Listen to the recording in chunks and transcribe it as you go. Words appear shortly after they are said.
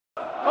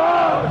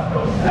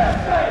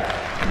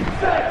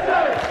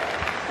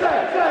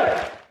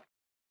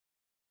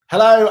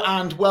Hello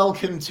and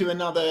welcome to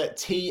another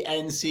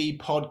TNC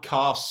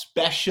podcast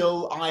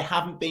special. I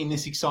haven't been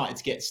this excited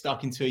to get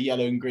stuck into a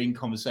yellow and green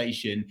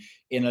conversation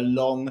in a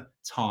long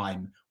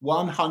time.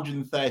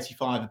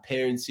 135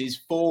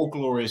 appearances, 4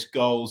 glorious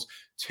goals,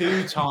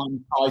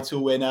 2-time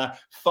title winner,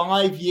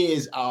 5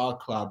 years at our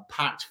club,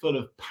 packed full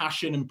of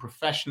passion and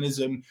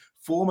professionalism,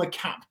 former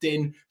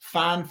captain,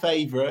 fan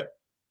favourite.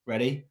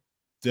 Ready?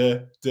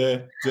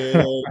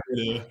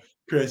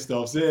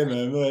 Christoph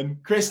Zimmermann.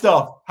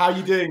 Christoph, how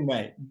you doing,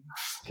 mate?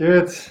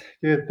 Good.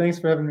 Thanks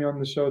for having me on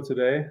the show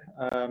today.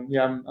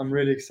 I'm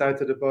really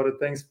excited about it.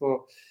 Thanks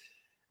for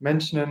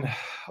mentioning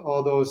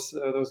all those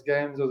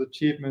games, those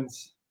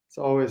achievements. It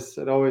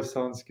always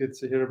sounds good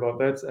to hear about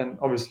that, and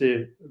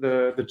obviously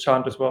the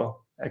chant as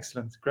well.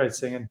 Excellent, great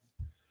singing.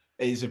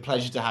 It's a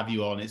pleasure to have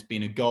you on. It's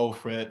been a goal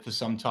for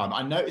some time.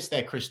 I noticed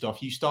there,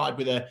 Christoph, you started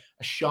with a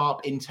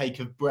sharp intake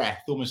of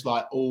breath, almost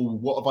like, oh,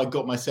 what have I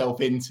got myself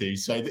into?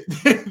 So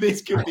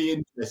this could be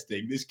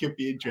interesting.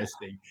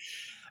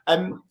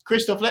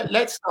 Christoph,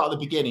 let's start at the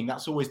beginning.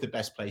 That's always the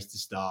best place to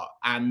start.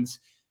 And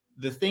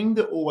the thing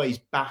that always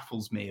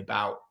baffles me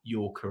about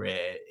your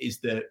career is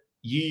that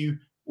you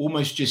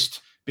almost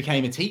just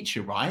became a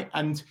teacher, right?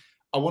 And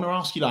I want to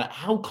ask you, like,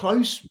 how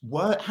close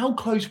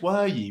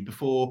were you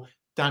before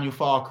Daniel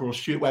Farke or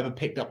Stuart Webber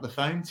picked up the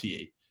phone to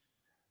you?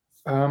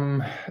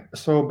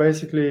 So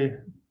basically,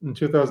 in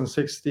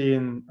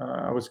 2016,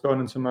 I was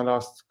going into my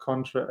last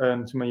contract,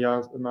 into my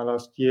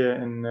last year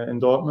in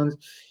Dortmund,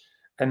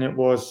 and it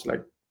was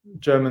like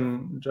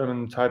German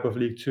type of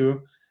League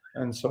Two,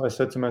 and so I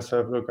said to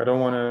myself, look, I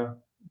don't want to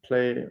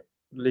play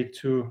League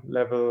Two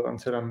level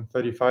until I'm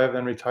 35,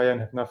 then retire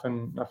and have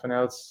nothing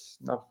else,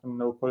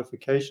 no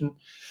qualification.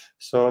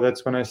 So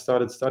that's when I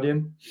started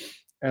studying.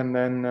 And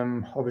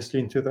then obviously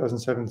in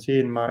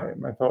 2017,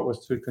 my thought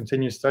was to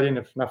continue studying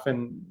if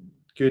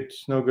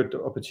no good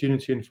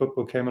opportunity in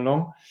football came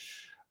along.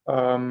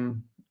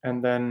 And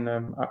then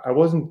I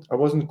wasn't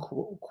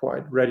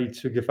quite ready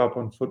to give up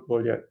on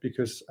football yet,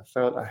 because I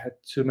felt I had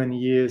too many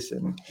years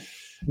in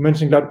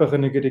Mönchengladbach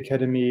in a good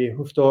academy,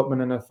 with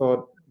Dortmund, and I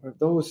thought, with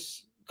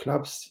those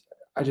clubs,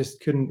 I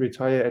just couldn't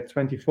retire at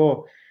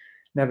 24.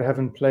 Never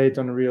having played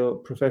on a real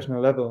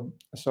professional level.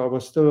 So I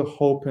was still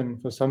hoping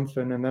for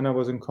something. And then I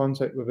was in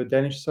contact with a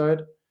Danish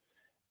side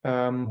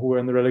who were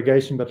in the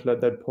relegation battle at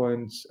that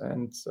point.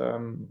 And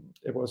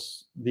it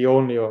was the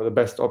only or the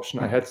best option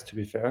I had, to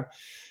be fair.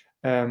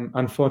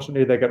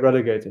 Unfortunately, they got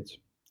relegated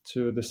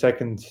to the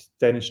second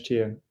Danish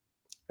tier.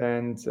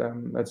 And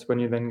that's when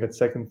you then get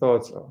second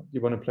thoughts. Oh,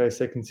 you want to play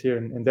second tier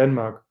in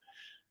Denmark.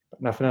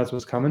 But nothing else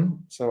was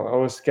coming. So I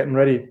was getting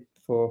ready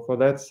for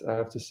that, I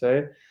have to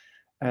say.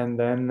 And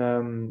then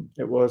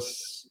I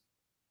was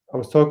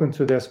talking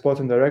to their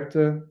sporting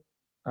director.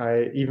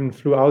 I even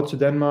flew out to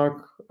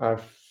Denmark.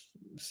 I've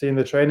seen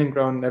the training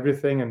ground and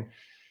everything. And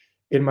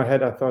in my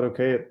head, I thought,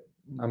 okay,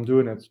 I'm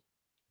doing it.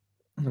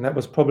 And that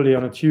was probably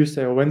on a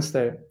Tuesday or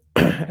Wednesday.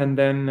 And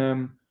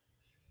then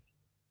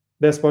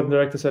their sporting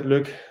director said,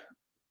 look,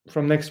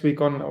 from next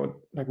week on,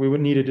 we would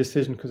need a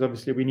decision, because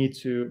obviously we need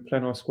to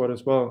plan our squad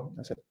as well.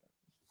 I said,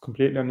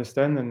 completely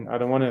understand. And I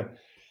don't want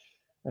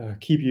to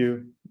keep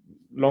you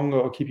longer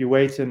or keep you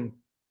waiting.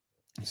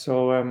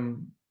 So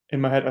in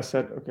my head, I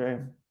said, okay,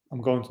 I'm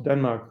going to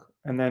Denmark.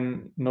 And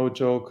then, no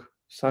joke,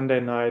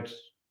 Sunday night,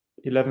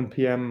 11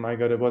 p.m., I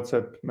got a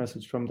WhatsApp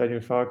message from Daniel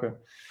Farke,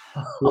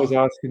 who was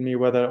asking me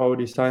whether I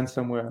already signed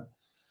somewhere.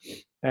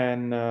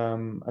 And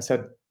I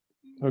said,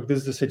 look, this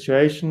is the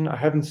situation. I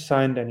haven't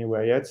signed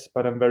anywhere yet,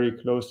 but I'm very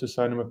close to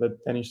signing with the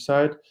Danish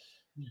side.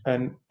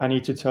 And I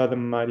need to tell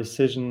them my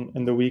decision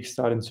in the week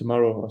starting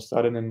tomorrow, or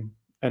starting in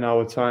an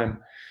hour time.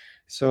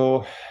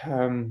 So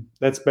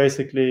that's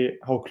basically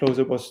how close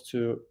it was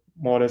to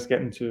more or less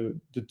getting to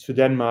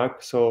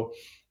Denmark. So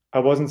I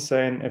wasn't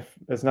saying, if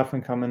there's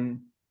nothing coming,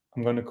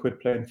 I'm going to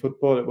quit playing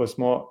football. It was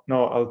more,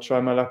 no, I'll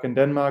try my luck in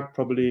Denmark.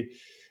 Probably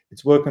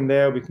it's working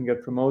there. We can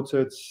get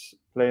promoted,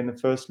 play in the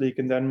first league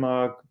in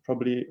Denmark.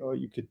 Probably, or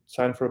you could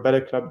sign for a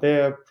better club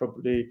there.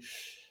 Probably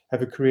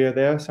have a career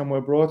there somewhere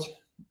abroad.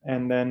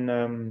 And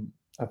then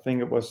I think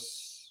it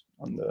was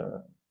on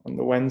the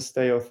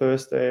Wednesday or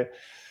Thursday,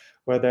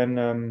 where then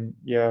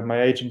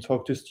my agent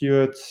talked to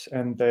Stuart,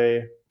 and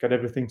they got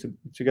everything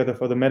together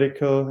for the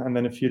medical. And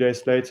then a few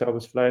days later, I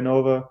was flying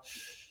over,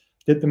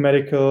 did the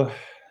medical,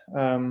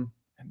 and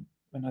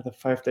another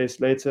 5 days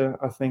later,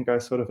 I think I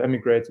sort of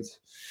emigrated.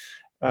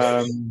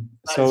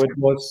 So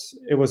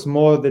it was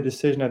more the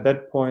decision at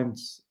that point.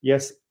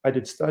 Yes, I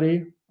did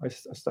study. I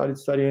started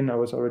studying. I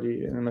was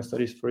already in my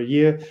studies for a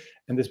year,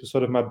 and this was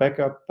sort of my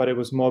backup. But it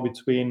was more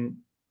between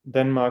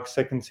Denmark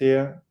second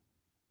tier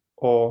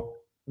or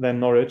then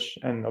Norwich,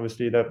 and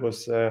obviously that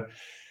was a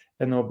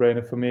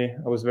no-brainer for me.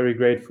 I was very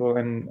grateful,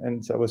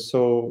 and I was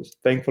so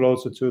thankful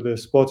also to the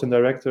sporting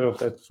director of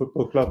that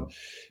football club,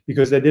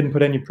 because they didn't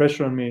put any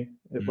pressure on me.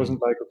 It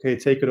wasn't like, okay,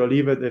 take it or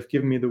leave it. They've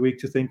given me the week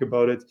to think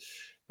about it.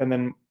 And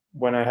then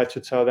when I had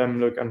to tell them,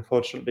 look,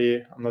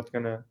 unfortunately, I'm not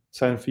going to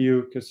sign for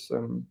you, because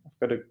I've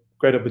got a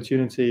great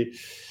opportunity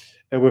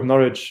with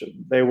Norwich.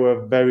 They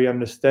were very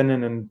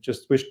understanding and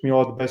just wished me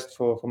all the best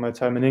for my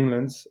time in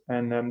England.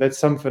 And that's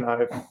something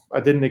I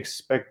didn't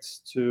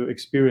expect to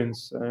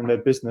experience in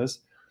that business.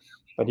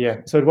 But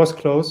yeah, so it was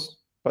close,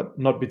 but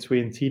not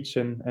between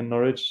Tietjen and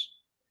Norwich,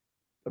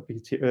 but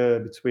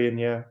between,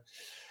 yeah.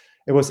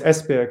 It was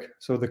Esbjerg,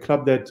 so the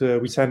club that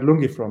we signed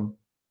Lungi from.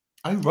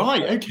 Oh,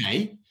 right.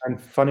 Okay. And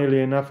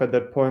funnily enough, at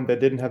that point, they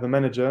didn't have a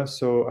manager.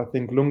 So I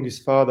think Lungi's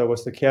father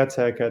was the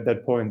caretaker at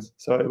that point.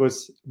 So it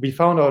was, we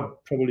found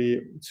out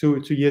probably two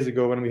years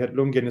ago when we had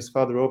Lungi and his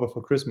father over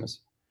for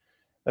Christmas.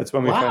 That's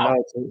when we found Wow.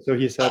 out. So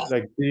he said,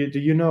 like, do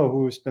you know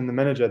who's been the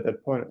manager at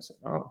that point? I said,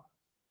 oh.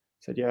 I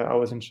said, yeah, I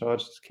was in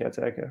charge as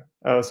caretaker.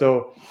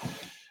 So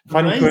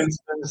funny Amazing.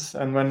 coincidence.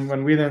 And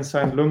when we then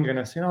signed Lungi, and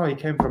I said, oh, he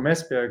came from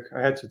Esbjerg.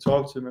 I had to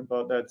talk to him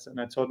about that. And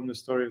I told him the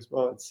story as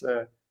well. It's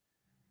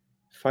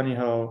funny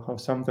how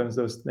sometimes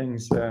those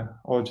things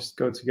all just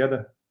go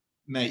together.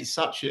 Mate,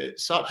 such a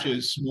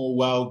small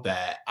world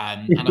there,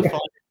 and Yeah.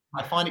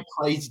 I find it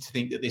crazy to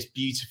think that this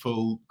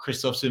beautiful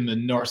Christoph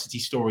Zimmermann Norwich City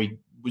story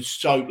was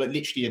so, like,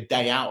 literally a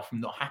day out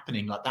from not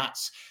happening. Like,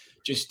 that's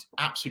just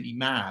absolutely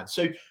mad.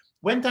 So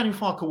when Daniel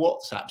Farker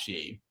WhatsApps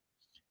you,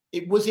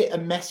 was it a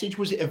message?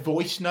 Was it a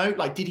voice note?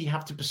 Like, did he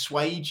have to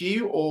persuade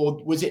you,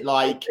 or was it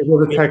like? It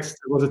was a text.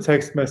 It was a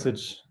text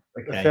message,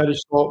 Okay. a fairly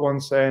short one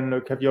saying,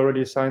 "Look, have you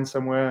already signed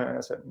somewhere?" And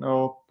I said,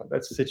 "No, but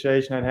that's the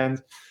situation at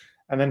hand."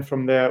 And then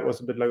from there, it was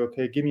a bit like,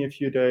 "Okay, give me a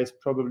few days.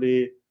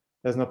 Probably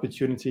there's an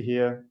opportunity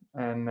here,"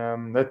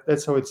 and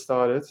that's how it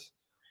started.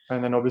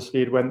 And then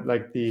obviously it went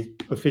like the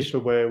official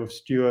way with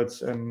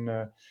stewards and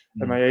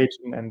my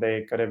agent, and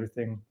they got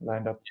everything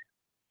lined up.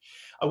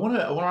 I want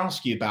to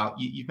ask you about,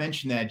 you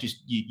mentioned there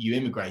just you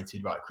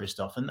immigrated, right,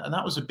 Christoph, and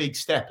that was a big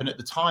step. And at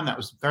the time, that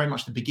was very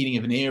much the beginning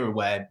of an era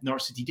where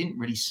Norwich City didn't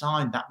really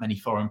sign that many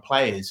foreign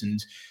players,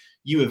 and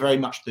you were very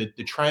much the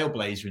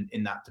trailblazer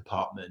in that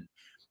department.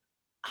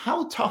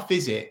 How tough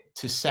is it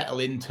to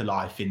settle into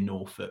life in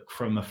Norfolk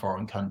from a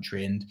foreign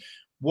country, and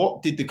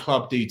what did the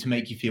club do to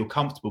make you feel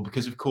comfortable?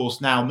 Because of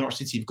course now Norwich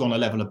City have gone a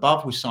level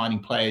above. We're signing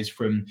players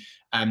from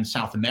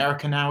South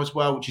America now as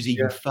well, which is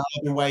even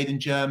further away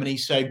than Germany.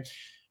 So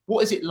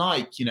what is it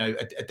like,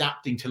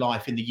 adapting to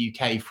life in the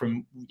UK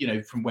from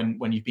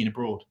when you've been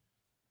abroad?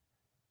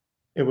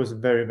 It was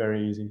very,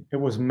 very easy. It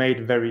was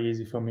made very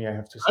easy for me, I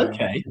have to say,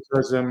 Okay.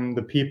 because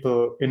the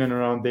people in and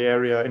around the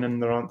area, in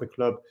and around the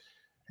club,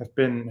 have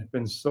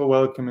been so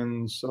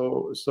welcoming,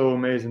 so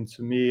amazing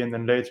to me, and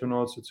then later on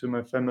also to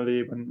my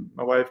family when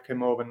my wife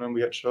came over and when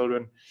we had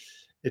children.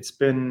 It's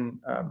been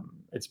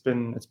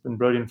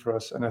brilliant for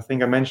us, and I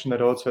think I mentioned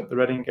that also at the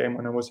Reading game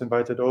when I was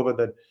invited over,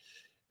 that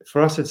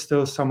for us it's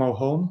still somehow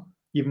home,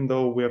 even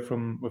though we're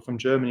from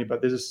Germany.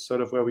 But this is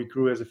sort of where we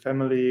grew as a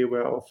family,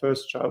 where our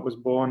first child was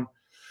born,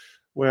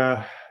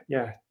 where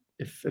yeah,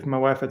 if my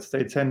wife had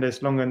stayed 10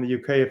 days longer in the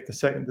UK, if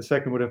the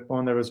second would have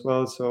born there as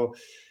well. So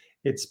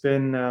it's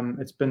been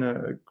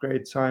a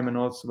great time. And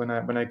also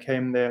when I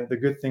came there, the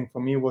good thing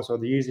for me was, or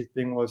the easy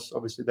thing was,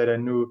 obviously that I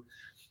knew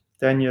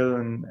Daniel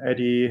and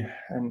Eddie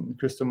and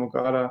Christo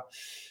Mogala,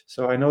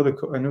 so I knew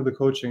the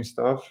coaching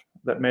staff.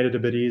 That made it a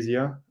bit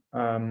easier.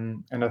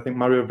 And I think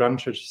Mario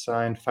Vrancic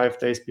signed 5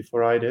 days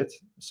before I did,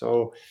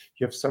 so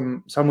you have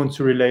someone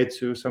to relate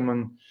to,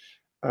 someone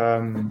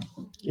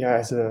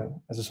as a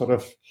sort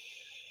of,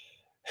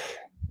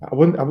 I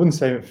wouldn't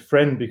say a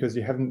friend because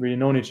you haven't really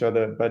known each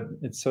other, but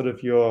it's sort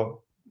of your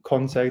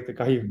contact, the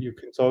guy you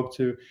can talk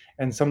to.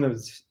 And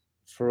sometimes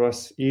for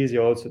us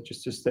easier also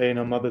just to stay in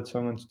our mother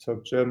tongue and to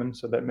talk German,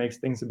 so that makes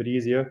things a bit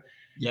easier.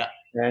 Yeah.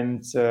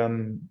 And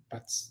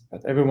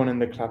but everyone in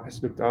the club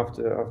has looked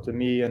after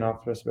me and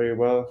after us very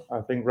well.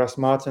 I think Russ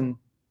Martin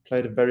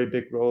played a very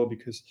big role,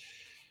 because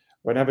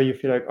whenever you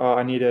feel like, oh,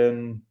 I need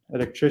an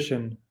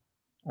electrician,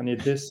 I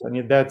need this, I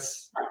need that,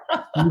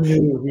 he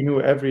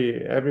knew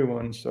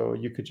everyone. So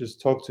you could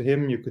just talk to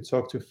him, you could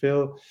talk to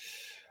Phil,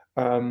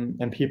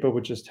 and people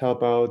would just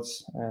help out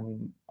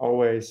and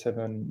always have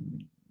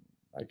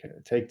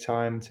take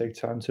time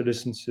to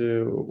listen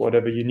to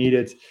whatever you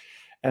needed,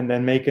 and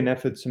then make an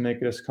effort to make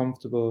it as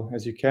comfortable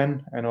as you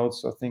can. And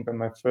also, I think on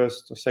my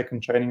first or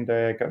second training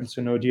day, I got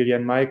to know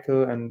Dilian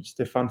Michael and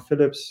Stefan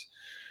Phillips,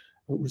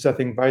 who's I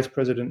think vice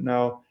president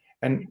now,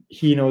 and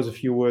he knows a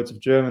few words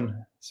of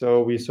German.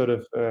 So we sort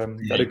of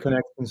got a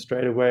connection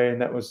straight away,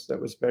 and that was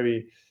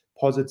very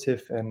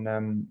positive. And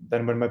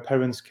then when my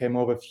parents came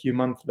over a few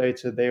months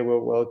later, they were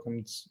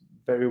welcomed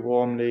very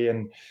warmly,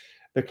 and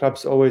the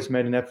club's always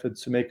made an effort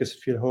to make us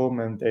feel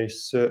home, and they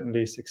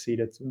certainly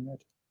succeeded doing that.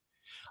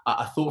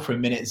 I thought for a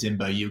minute,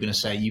 Zimbo, you were going to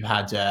say you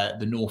had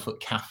the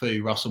Norfolk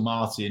Cafu Russell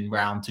Martin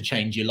round to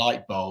change your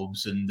light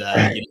bulbs and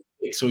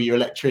fix all your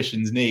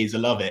electrician's needs. I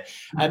love it.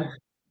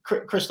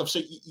 Christoph,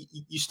 so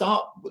you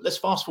start, let's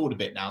fast forward a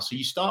bit now. So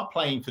you start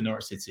playing for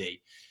Norwich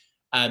City,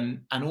 and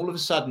all of a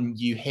sudden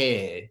you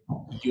hear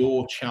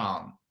your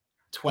chant,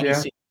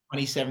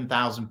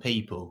 27,000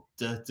 people,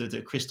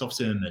 Christoph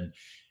Zimmermann.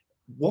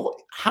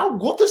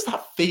 What does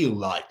that feel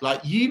like?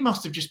 Like, you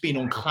must have just been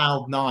on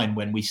cloud 9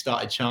 when we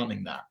started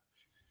chanting that.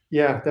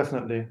 Yeah,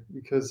 definitely,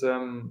 because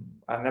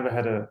I never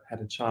had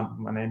a chant with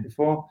my name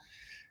before.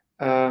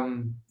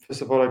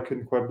 First of all, I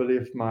couldn't quite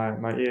believe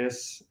my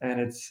ears, and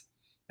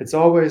it's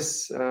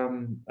always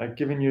like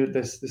giving you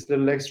this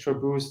little extra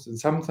boost. And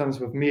sometimes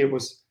with me, it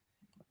was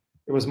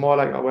more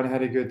like when I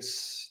had a good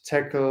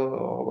tackle,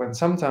 or when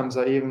sometimes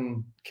I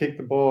even kicked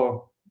the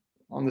ball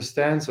on the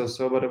stands or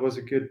so. But it was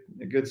a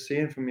good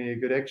scene for me, a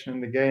good action in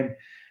the game,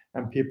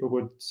 and people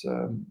would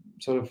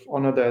sort of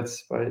honor that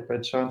by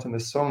chanting the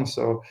song.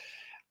 So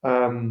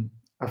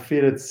I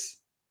feel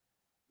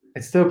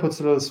it still puts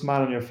a little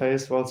smile on your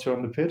face whilst you're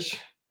on the pitch.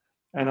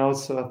 And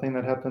also, I think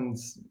that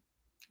happens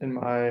in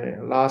my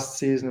last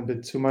season a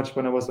bit too much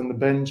when I was on the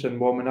bench and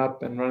warming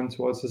up and running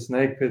towards the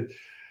snake pit.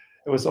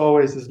 It was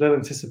always this little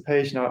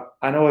anticipation.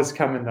 I know it's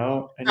coming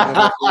now, and you have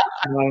that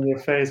smile on your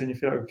face, and you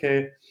feel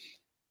okay.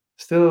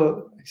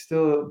 Still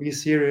be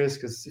serious,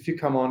 because if you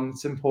come on,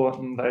 it's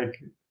important. Like,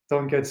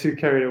 don't get too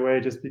carried away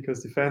just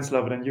because the fans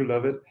love it and you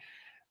love it.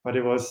 But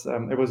it was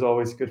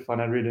always good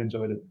fun. I really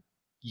enjoyed it.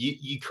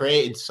 You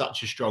created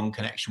such a strong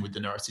connection with the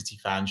Norwich City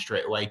fans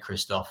straight away,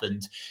 Christoph.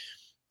 And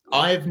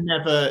I've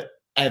never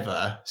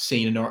ever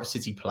seen a Norwich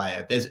City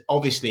player. There's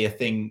obviously a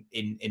thing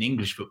in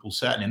English football,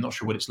 certainly. I'm not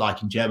sure what it's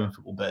like in German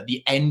football, but at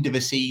the end of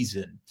a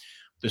season,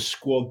 the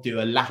squad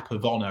do a lap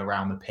of honour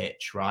around the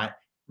pitch, right?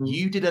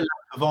 You did a lap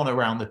of honour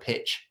around the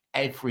pitch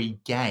every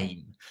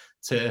game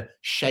to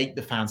shake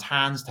the fans'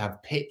 hands, to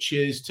have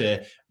pictures,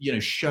 to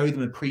show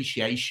them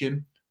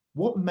appreciation.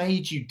 What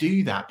made you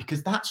do that?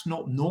 Because that's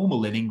not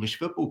normal in English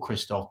football,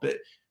 Christoph. But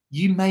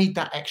you made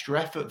that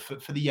extra effort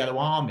for the Yellow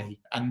Army,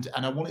 and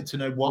I wanted to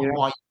know Yeah.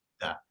 why you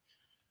did that.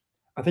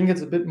 I think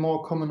it's a bit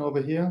more common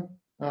over here.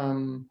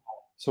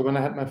 So when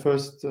I had my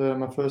first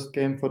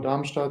game for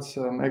Darmstadt,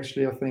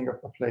 actually I think I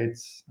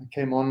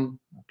came on,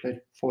 I played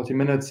 40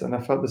 minutes, and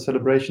I felt the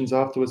celebrations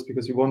afterwards,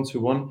 because we won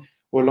 2-1,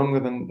 were longer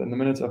than the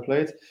minutes I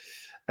played,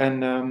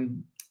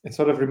 and it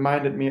sort of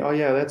reminded me, oh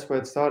yeah, that's where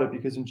it started.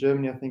 Because in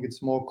Germany, I think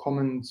it's more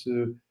common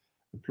to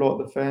applaud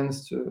the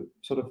fans, to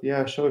sort of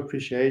show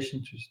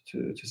appreciation,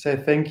 to say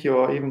thank you,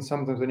 or even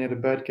sometimes when you had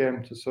a bad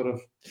game, to sort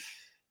of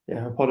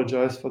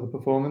apologize for the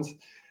performance.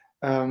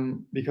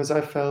 Because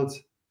I felt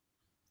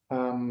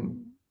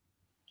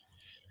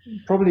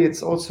probably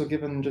it's also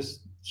given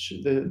just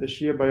the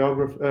sheer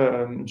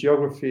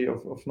geography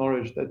of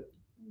Norwich, that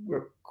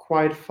we're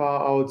quite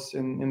far out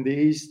in the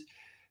east.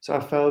 So I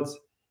felt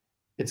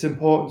it's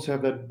important to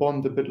have that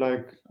bond, a bit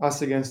like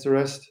us against the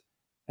rest.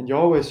 And you're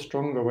always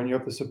stronger when you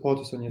have the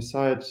supporters on your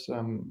side,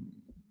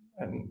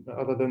 and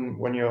other than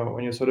when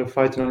you're sort of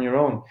fighting on your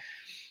own.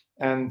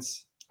 And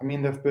I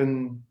mean, there've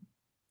been,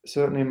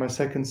 certainly in my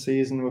second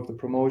season with the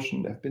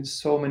promotion, there have been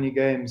so many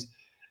games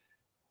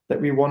that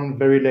we won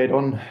very late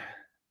on.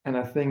 And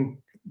I think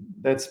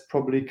that's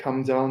probably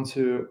come down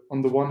to,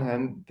 on the one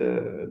hand,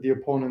 the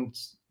opponent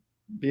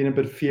being a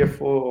bit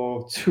fearful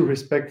or too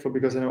respectful,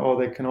 because they know, oh,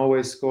 they can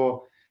always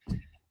score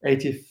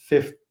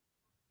 85th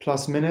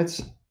plus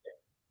minutes,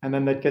 and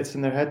then that gets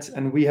in their heads.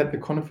 And we had the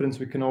confidence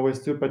we can always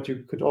do, but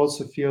you could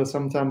also feel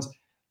sometimes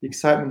the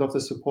excitement of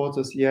the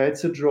supporters. Yeah,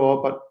 it's a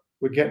draw, but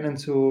we're getting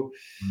into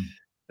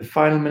the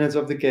final minutes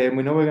of the game.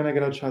 We know we're going to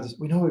get our chances.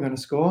 We know we're going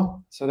to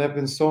score. So there have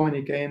been so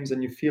many games,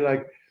 and you feel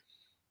like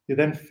you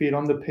then feel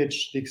on the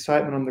pitch the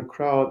excitement on the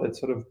crowd that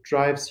sort of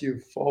drives you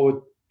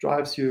forward,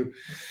 drives you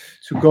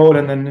to goal,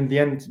 and then in the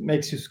end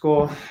makes you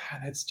score.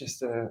 And it's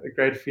just a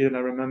great feeling. I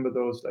remember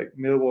those like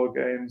Millwall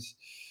games,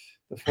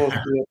 the 4-3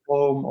 at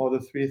home, or the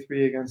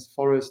 3-3 against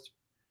Forest,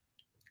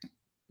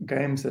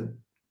 games that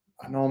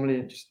are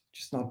normally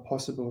just not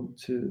possible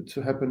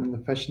to happen in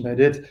the fashion they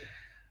did.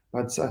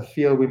 But I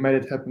feel we made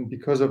it happen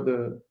because of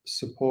the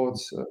support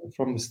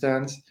from the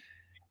stands,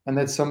 and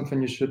that's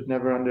something you should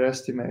never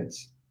underestimate.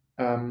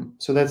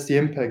 So that's the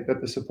impact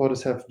that the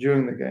supporters have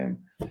during the game.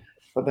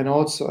 But then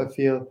also, I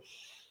feel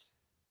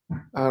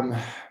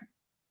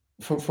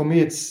for me,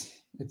 it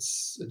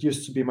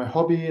used to be my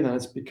hobby, and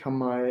it's become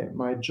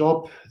my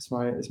job. It's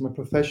my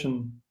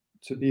profession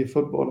to be a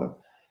footballer.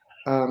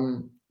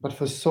 But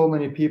for so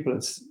many people,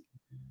 it's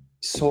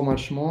so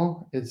much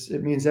more.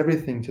 It means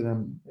everything to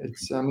them.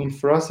 I mean,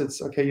 for us,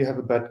 it's okay. You have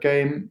a bad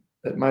game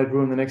that might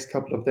ruin the next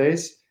couple of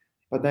days,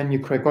 but then you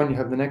crack on. You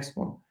have the next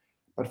one.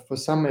 But for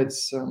some,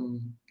 it's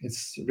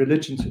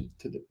religion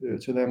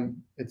to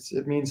them.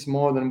 It means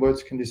more than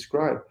words can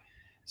describe.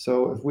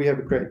 So if we have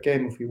a great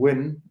game, if we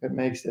win, it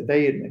makes their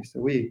day, it makes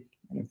their week.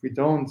 And if we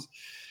don't,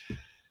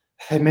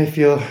 they may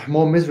feel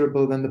more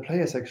miserable than the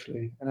players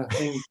actually. And I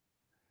think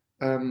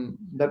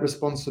that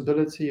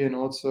responsibility, and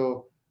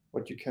also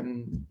what you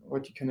can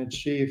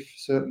achieve,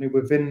 certainly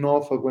within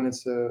Norfolk, when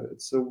it's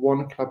a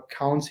one club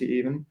county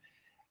even.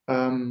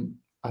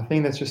 I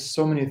think there's just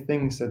so many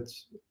things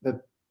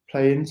that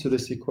play into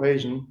this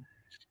equation,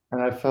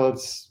 and I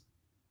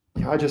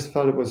just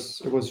felt it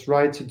was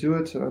right to do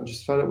it. I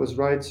just felt it was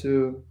right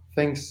to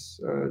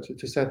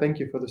say thank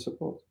you for the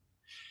support.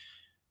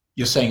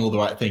 You're saying all the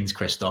right things,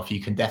 Christoph.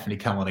 You can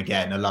definitely come on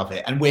again. I love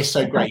it. And we're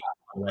so grateful,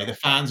 by the way. The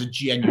fans are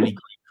genuinely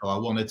grateful I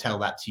want to tell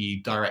that to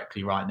you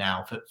directly right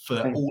now for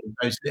all of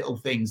those little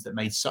things that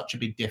made such a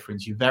big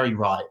difference. You're very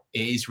right.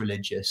 It is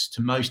religious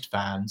to most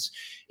fans.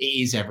 It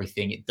is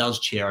everything. It does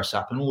cheer us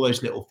up, and all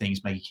those little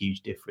things make a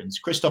huge difference.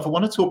 Christoph, I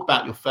want to talk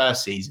about your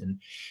first season.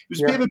 It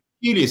was a bit of a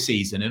peculiar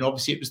season, and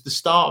obviously it was the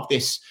start of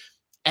this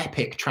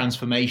epic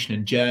transformation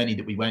and journey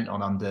that we went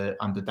on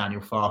under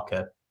Daniel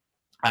Farke.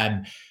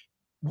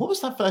 What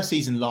was that first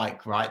season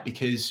like, right?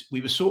 Because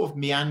we were sort of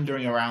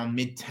meandering around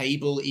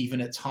mid-table,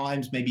 even at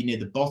times, maybe near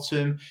the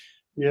bottom.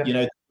 Yeah. You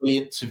know, the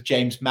brilliance of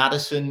James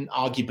Maddison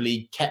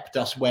arguably kept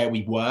us where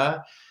we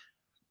were.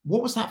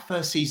 What was that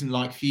first season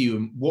like for you?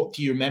 And what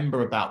do you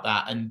remember about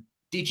that? And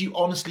did you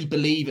honestly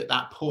believe at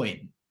that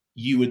point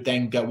you would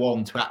then go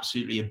on to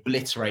absolutely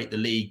obliterate the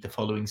league the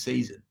following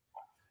season?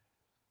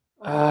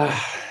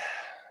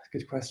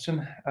 Good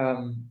question.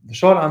 The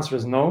short answer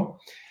is no.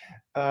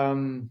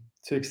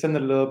 To extend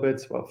it a little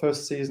bit, well,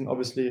 first season,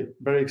 obviously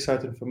very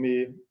exciting for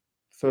me.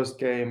 First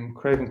game,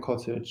 Craven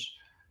Cottage.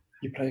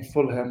 You play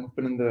Fulham,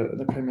 been in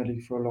the Premier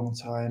League for a long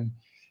time.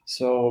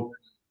 So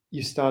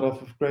you start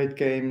off with great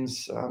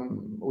games.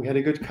 We had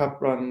a good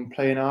cup run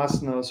playing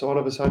Arsenal. So all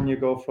of a sudden you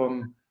go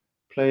from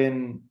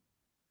playing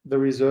the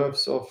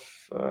reserves of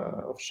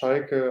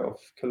Schalke, of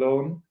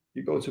Cologne,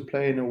 you go to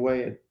playing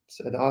away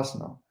at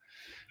Arsenal.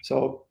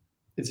 So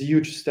it's a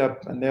huge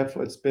step, and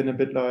therefore it's been a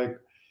bit like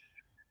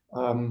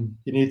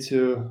you need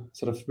to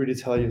sort of really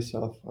tell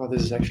yourself, oh,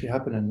 this is actually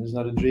happening. It's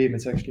not a dream,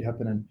 it's actually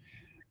happening.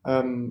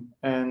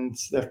 And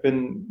there have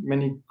been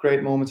many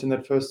great moments in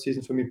that first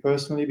season for me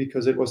personally,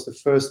 because it was the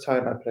first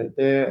time I played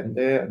there and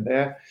there and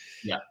there.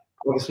 Yeah.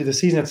 Obviously, the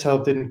season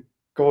itself didn't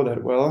go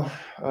that well.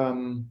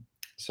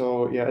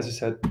 So, yeah, as I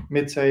said,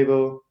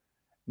 mid-table.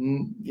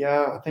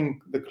 Yeah, I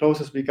think the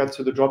closest we got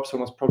to the drop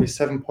zone was probably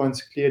 7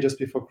 points clear just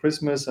before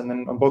Christmas. And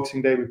then on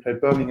Boxing Day, we played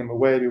Birmingham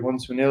away. We won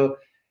 2-0.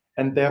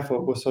 And therefore,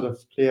 it was sort of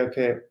clear,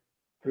 okay,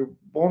 we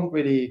won't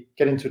really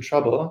get into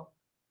trouble,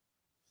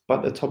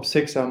 but the top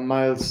six are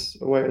miles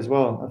away as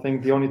well. I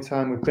think the only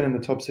time we've been in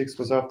the top six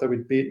was after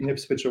we'd beaten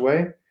Ipswich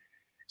away.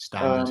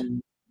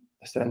 Standard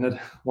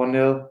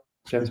 1-0,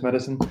 James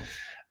Maddison.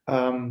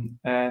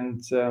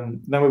 Then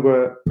we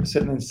were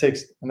sitting in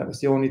sixth, and that was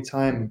the only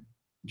time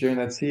during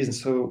that season.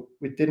 So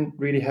we didn't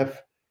really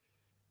have,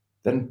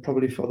 then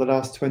probably for the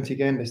last 20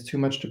 games, there's too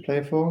much to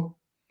play for.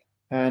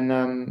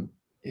 And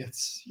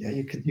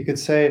you could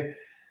say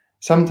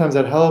sometimes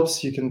that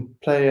helps. You can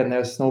play and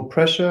there's no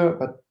pressure,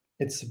 but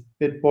it's a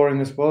bit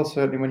boring as well.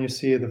 Certainly when you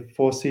see the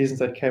 4 seasons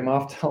that came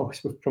after,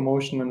 always with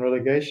promotion and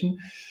relegation.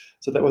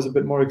 So that was a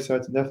bit more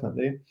exciting,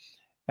 definitely.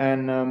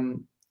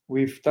 And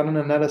we've done an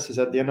analysis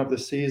at the end of the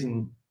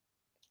season.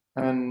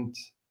 And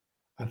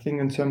I think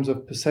in terms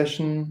of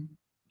possession,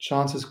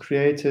 chances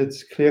created,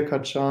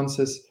 clear-cut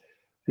chances,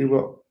 we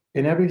were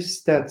in every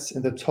stats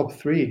in the top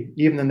 3,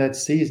 even in that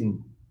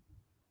season.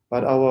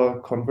 But our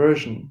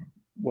conversion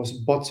was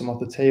bottom of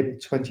the table,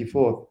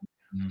 24th.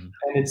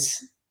 And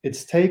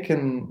it's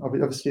taken,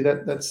 obviously,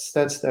 that's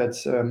stats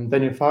that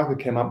Daniel Farke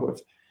came up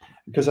with,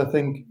 because I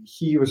think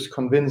he was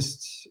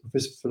convinced of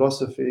his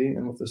philosophy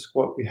and with the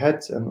squad we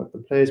had and with the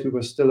players we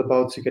were still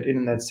about to get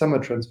in that summer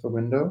transfer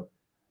window,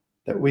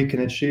 that we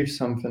can achieve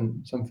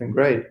something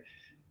great.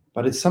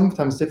 But it's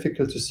sometimes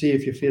difficult to see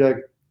if you feel like,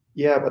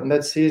 yeah, but in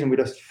that season we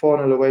lost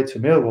 4-0 away to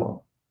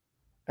Millwall,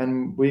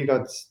 and we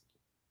got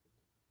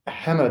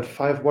hammered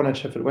 5-1 at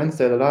Sheffield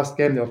Wednesday, the last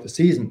game of the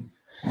season,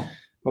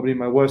 probably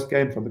my worst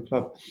game for the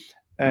club.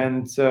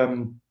 And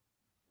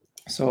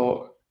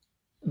so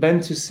then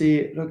to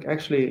see, look,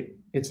 actually,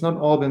 it's not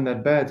all been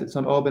that bad. It's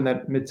not all been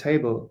that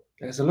mid-table.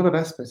 There's a lot of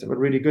aspects that we're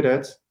really good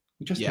at.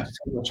 We just need to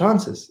take our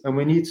chances, and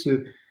we need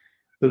to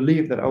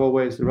believe that our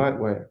way is the right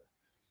way.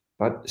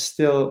 But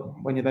still,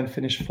 when you then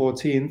finish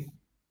 14th,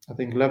 I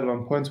think level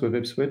on points with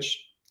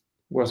Ipswich,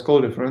 worst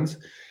goal difference,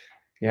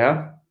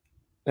 yeah,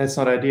 that's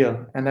not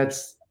ideal. And that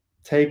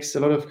takes a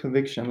lot of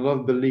conviction, a lot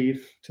of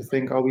belief to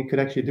think, oh, we could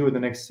actually do it the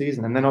next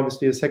season. And then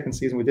obviously the second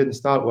season, we didn't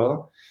start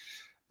well.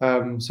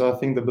 So I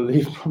think the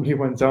belief probably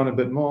went down a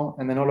bit more.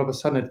 And then all of a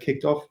sudden it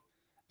kicked off.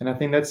 And I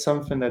think that's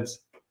something that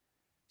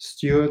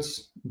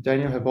stewards,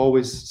 Daniel, have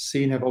always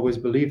seen, have always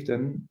believed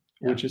in,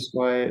 which is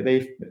why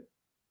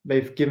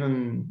they've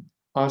given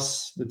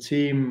us, the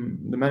team,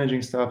 the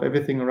managing staff,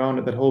 everything around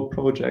it, that whole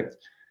project,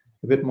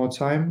 a bit more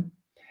time.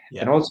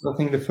 And also I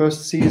think the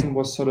first season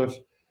was sort of,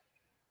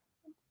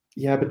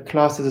 a bit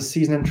classed as a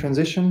season in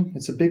transition.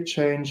 It's a big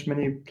change.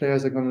 Many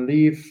players are going to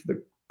leave.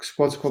 The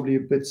squad's probably a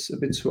bit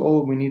too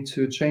old. We need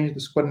to change the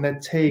squad, and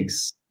that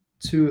takes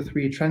 2 or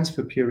 3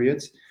 transfer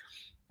periods.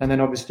 And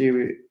then obviously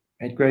we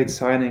made great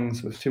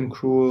signings with Tim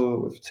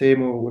Krul, with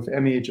Temo, with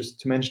Emmy, just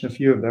to mention a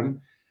few of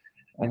them.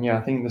 And I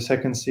think the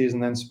second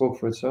season then spoke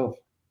for itself.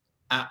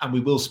 And we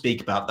will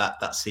speak about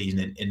that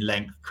season in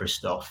length,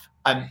 Christoph.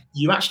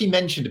 You actually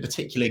mentioned a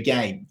particular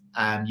game.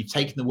 You've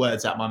taken the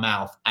words out of my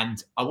mouth,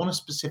 and I want to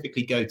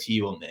specifically go to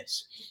you on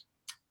this.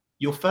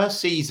 Your first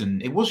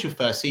season, it was your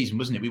first season,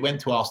 wasn't it? We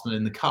went to Arsenal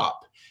in the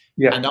Cup.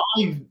 Yeah. And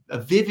I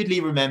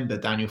vividly remember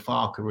Daniel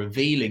Farke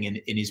revealing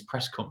in his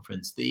press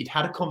conference that he'd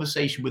had a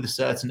conversation with a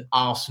certain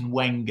Arsene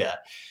Wenger,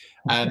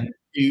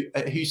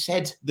 who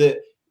said that,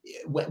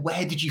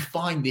 where did you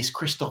find this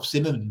Christoph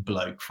Zimmermann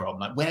bloke from?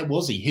 Like, where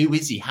was he? Who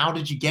is he? How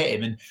did you get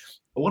him? And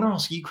I want to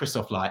ask you,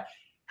 Christoph, like,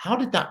 how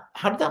did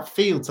that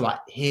feel to like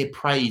hear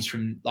praise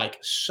from like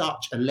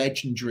such a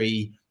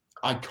legendary,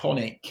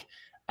 iconic,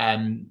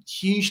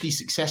 hugely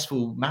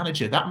successful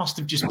manager? That must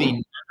have just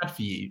been mad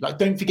for you. Like,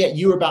 don't forget,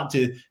 you were about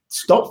to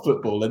stop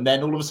football, and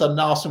then all of a sudden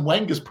Arsene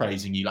Wenger's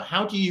praising you. Like,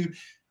 how do you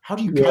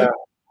cope?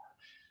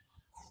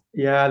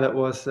 Yeah, that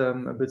was a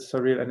bit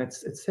surreal, and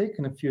it's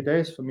taken a few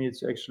days for me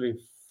to actually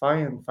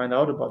find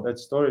out about that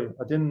story.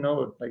 I didn't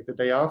know it like the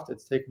day after.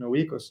 It's taken a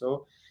week or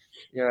so.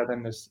 Yeah,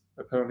 then there's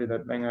apparently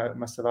that Wenger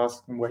must have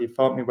asked him where he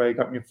found me, where he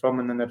got me from,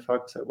 and then that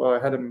Falk said, "Well,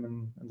 I had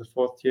him in the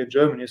fourth year in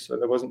Germany, so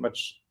there wasn't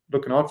much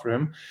looking out for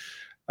him."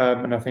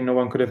 And I think no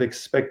one could have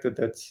expected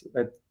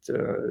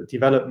that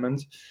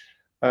development.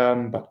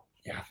 But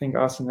yeah, I think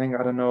Arsene Wenger,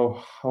 I don't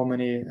know how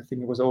many. I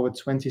think it was over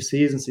 20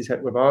 seasons he's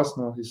had with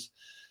Arsenal. He's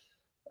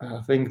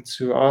I think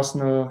to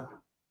Arsenal,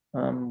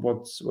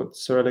 what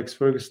Sir Alex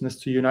Ferguson is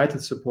to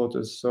United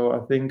supporters. So I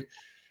think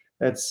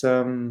that's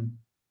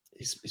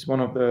he's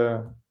one of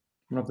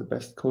the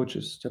best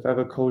coaches to have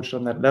ever coached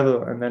on that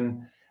level. And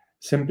then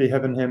simply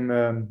having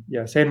him,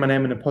 saying my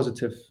name in a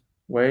positive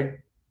way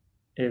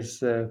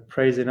is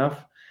praise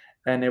enough.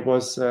 And it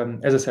was,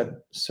 as I said,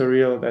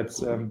 surreal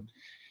that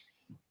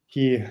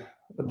he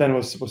then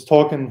was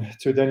talking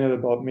to Daniel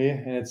about me,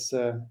 and it's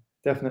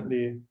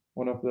definitely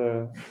one of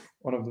the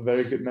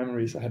very good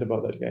memories I had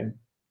about that game.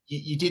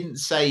 You didn't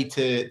say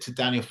to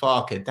Daniel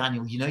Farke,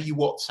 Daniel, you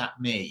WhatsApp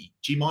me.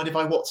 Do you mind if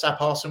I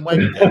WhatsApp Arsene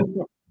Wenger?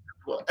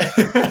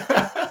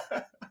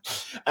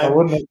 I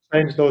wouldn't have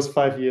changed those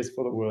 5 years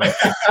for the world.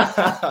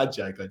 I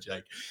joke.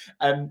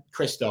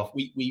 Christoph,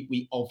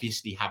 we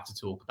obviously have to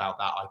talk about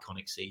that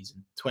iconic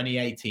season,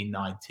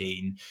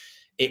 2018-19.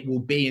 It will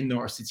be in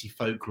Norwich City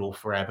folklore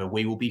forever.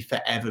 We will be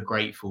forever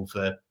grateful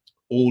for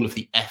all of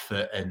the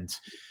effort and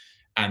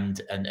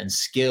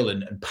skill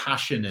and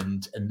passion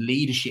and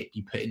leadership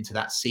you put into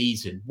that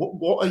season.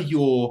 What are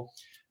your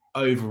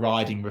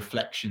overriding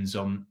reflections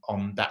on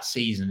that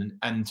season?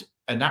 And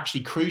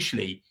actually,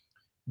 crucially,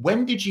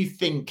 when did you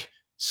think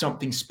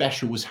something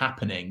special was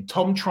happening?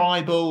 Tom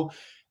Tribal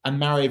and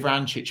Mario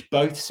Vrancic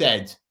both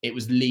said it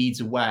was Leeds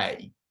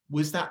away.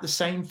 Was that the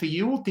same for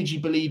you, or did you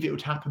believe it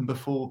would happen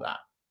before that?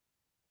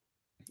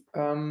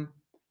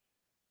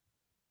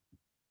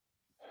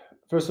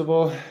 First of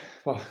all,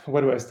 well,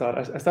 where do I start?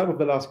 I start with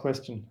the last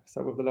question.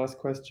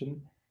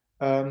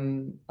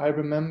 I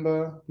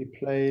remember we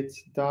played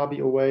Derby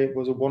away. It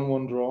was a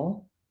 1-1 draw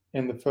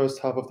in the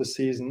first half of the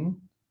season.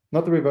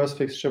 Not the reverse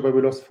fixture where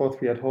we lost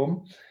 4-3 at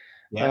home,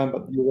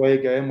 but the away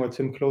game where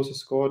Tim Klose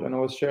scored, and I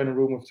was sharing a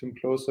room with Tim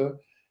Klose.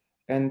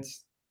 And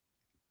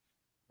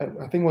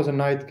I think it was a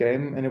night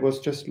game, and it was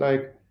just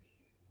like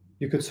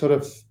you could sort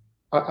of.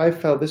 I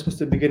felt this was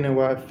the beginning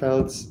where I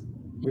felt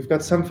we've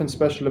got something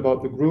special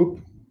about the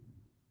group.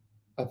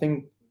 I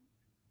think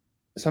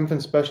something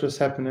special is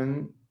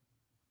happening.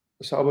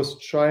 So I was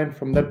trying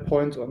from that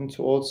point on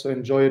to also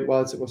enjoy it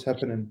whilst it was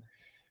happening.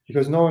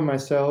 Because knowing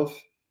myself,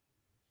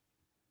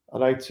 I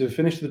like to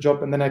finish the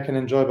job and then I can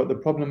enjoy. But the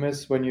problem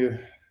is when you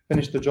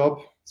finish the job,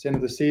 it's the end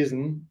of the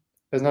season,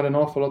 there's not an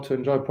awful lot to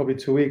enjoy, probably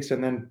 2 weeks,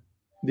 and then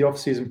the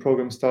off-season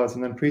program starts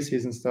and then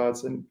preseason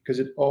starts. And because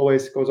it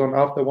always goes on,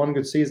 after one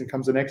good season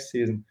comes the next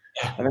season,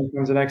 and then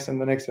comes the next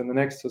and the next and the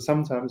next. So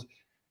sometimes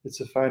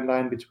it's a fine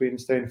line between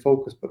staying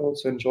focused but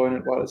also enjoying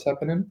it while it's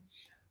happening.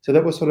 So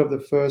that was sort of the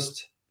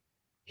first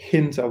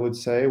hint, I would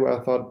say, where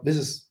I thought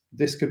this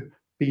could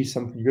be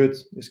something good.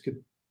 This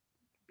could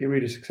be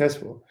really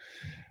successful.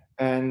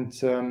 And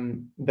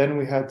then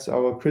we had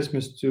our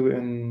Christmas do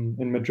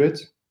in Madrid,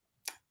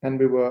 and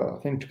we were,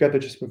 I think, together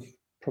just with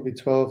probably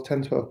 12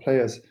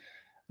 players.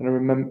 And I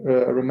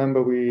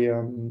remember we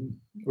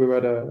were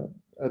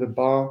at a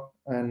bar,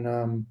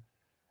 and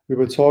we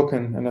were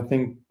talking, and I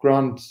think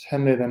Grant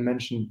Henley then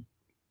mentioned,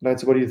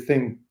 lads, what do you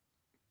think?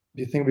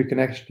 Do you think we can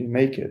actually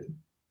make it?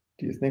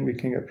 Do you think we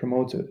can get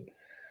promoted?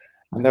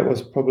 And that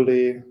was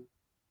probably,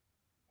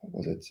 what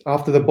was it?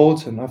 After the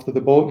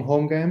Bolton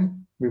home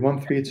game, we won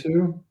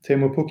 3-2.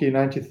 Teemu Pukki,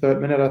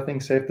 93rd minute, I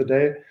think, saved the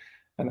day.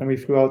 And then we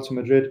flew out to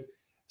Madrid.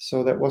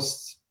 So that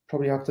was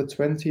probably after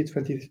 20,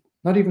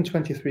 not even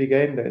 23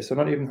 game days. So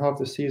not even half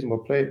the season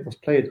was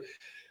played.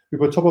 We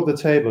were top of the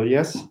table,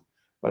 yes,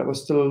 but it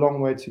was still a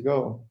long way to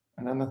go.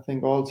 And then I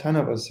think all 10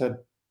 of us said,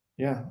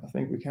 yeah, I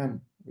think we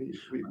can.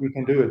 We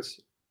can do it.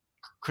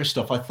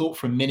 Christoph, I thought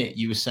for a minute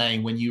you were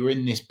saying when you were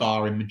in this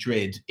bar in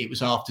Madrid, it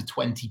was after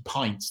 20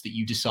 pints that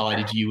you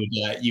decided you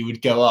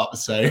would go up.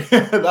 So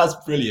that's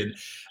brilliant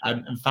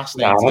and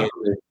fascinating.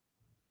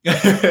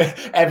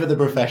 Ever the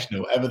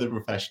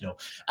professional.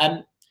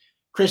 And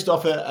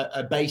Christoph,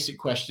 a basic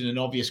question, an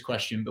obvious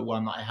question, but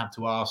one that I have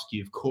to ask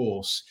you, of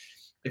course.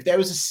 If there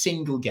was a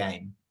single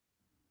game,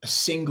 a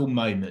single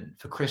moment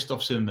for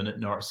Christoph Zimmermann at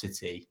Norwich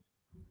City,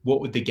 what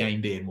would the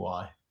game be and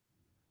why?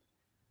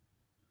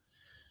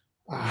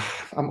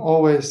 I'm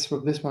always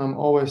with this one. I'm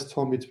always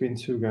torn between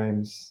two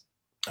games.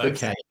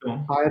 It's Okay, go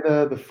on.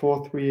 either the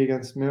 4-3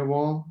 against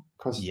Millwall,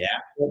 because Yeah.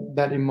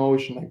 that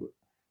emotion,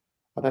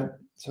 like that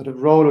sort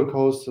of roller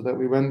coaster that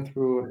we went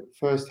through.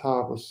 First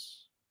half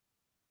was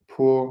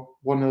poor,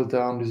 1-0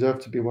 down,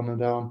 deserved to be 1-0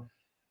 down.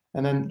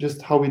 And then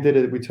just how we did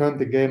it, we turned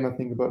the game, I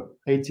think, about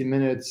 80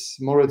 minutes.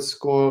 Moritz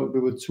scored, we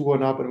were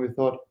 2-1 up, and we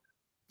thought,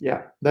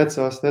 yeah, that's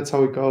us, that's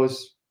how it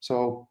goes.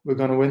 So we're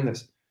going to win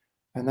this.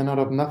 And then out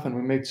of nothing,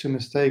 we make two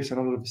mistakes, and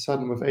all of a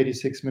sudden, with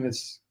 86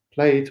 minutes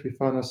played, we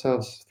found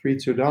ourselves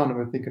 3-2 down, and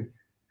we're thinking,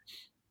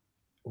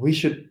 we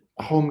should,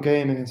 home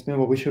game against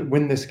Millwall, we should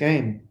win this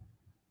game.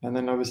 And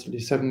then obviously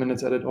 7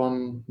 minutes added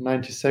on,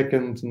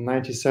 92nd and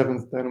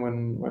 97th, then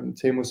when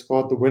Teemu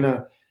scored the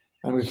winner,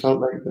 and we felt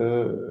like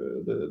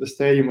the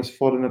stadium was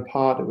falling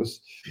apart. It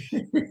was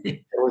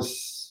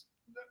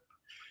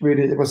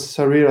really, it was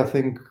surreal. I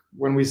think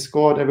when we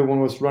scored, everyone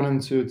was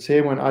running to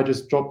Teemu, and I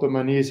just dropped on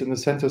my knees in the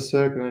center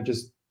circle, and I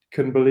just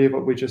couldn't believe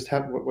what just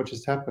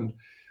happened.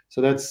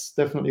 So that's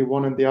definitely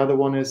one, and the other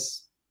one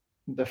is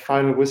the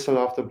final whistle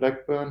after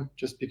Blackburn,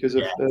 just because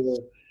of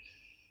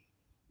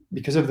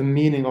the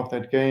meaning of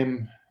that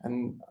game.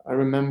 And I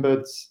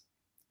remembered,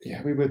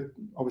 yeah, we were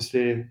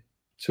obviously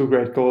two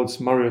great goals.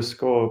 Mario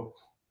score,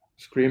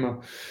 screamer,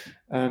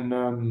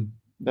 and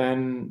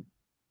then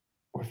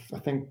with, I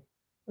think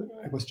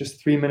it was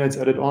just 3 minutes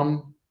added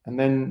on, and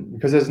then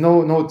because there's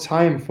no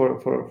time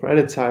for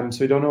edit time,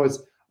 so you don't know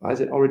is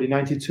it already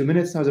 92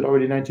 minutes now? Is it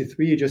already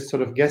 93? You just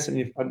sort of guess,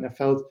 and I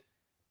felt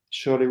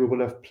surely we will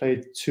have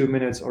played 2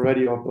 minutes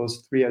already of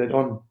those three added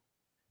on,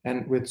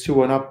 and with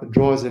 2-1 up, a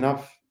draw is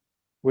enough.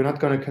 We're not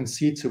going to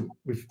concede, so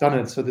we've done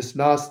it. So this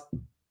last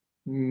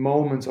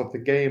moments of the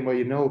game where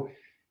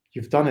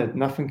you've done it,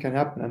 nothing can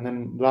happen, and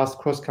then last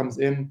cross comes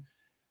in,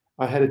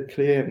 I had it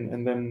clear,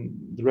 and then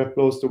the ref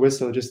blows the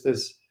whistle. Just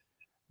as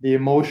the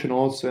emotion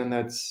also in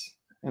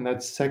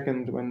that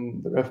second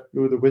when the ref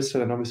blew the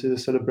whistle, and obviously the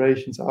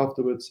celebrations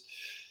afterwards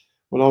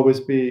will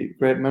always be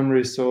great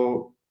memories.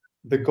 So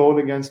the goal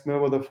against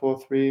Millwall, the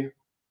 4-3,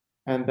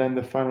 and then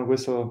the final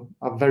whistle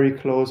are very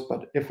close.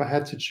 But if I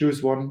had to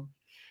choose one,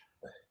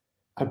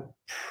 I'd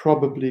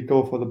probably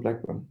go for the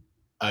Blackburn.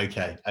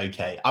 Okay.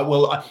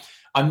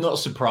 I'm not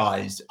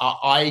surprised.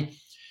 I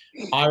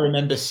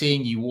remember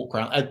seeing you walk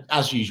around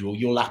as usual,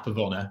 your lap of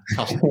honor,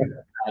 custom.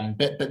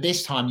 But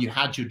this time you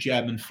had your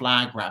German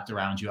flag wrapped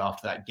around you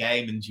after that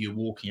game, and you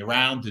were walking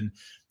around, and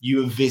you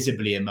were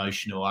visibly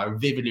emotional. I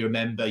vividly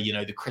remember,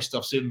 the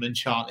Christoph Zimmermann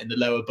chant in the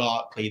Lower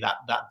Barclay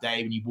that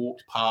day when you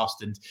walked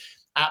past, and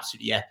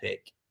absolutely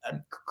epic.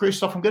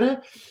 Christoph, I'm going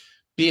to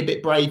be a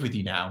bit brave with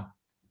you now.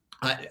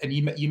 And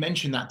you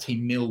mentioned that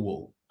team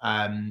Millwall.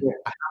 I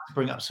have to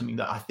bring up something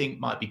that I think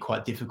might be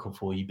quite difficult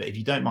for you, but if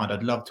you don't mind,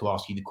 I'd love to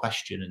ask you the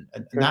question.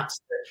 And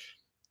that's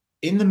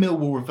in the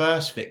Millwall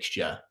reverse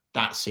fixture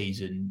that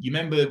season. You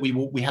remember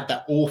we had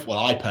that awful,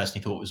 well, I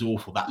personally thought it was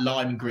awful, that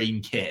lime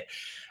green kit.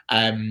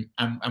 And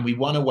we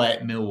won away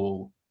at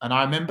Millwall. And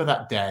I remember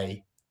that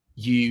day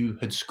you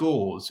had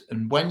scored.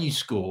 And when you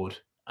scored,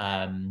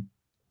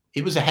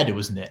 it was a header,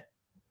 wasn't it?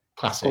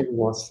 Classic.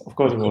 Of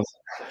course it was.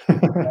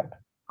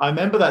 I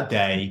remember that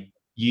day,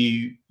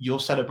 your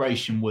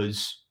celebration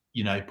was,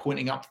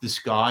 pointing up to the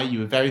sky. You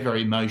were very,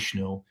 very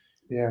emotional.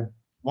 Yeah.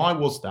 Why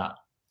was that?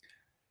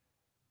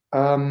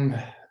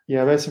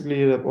 Yeah,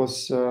 basically that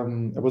was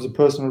it was a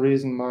personal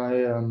reason.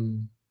 My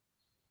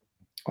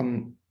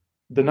on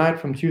the night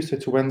from Tuesday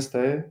to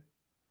Wednesday,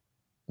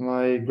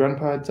 my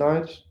grandpa had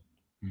died.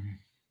 He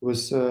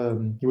was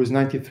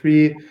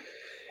 93,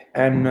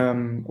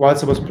 and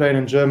whilst I was playing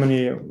in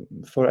Germany,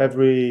 for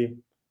every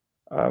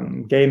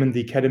game in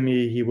the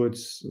academy,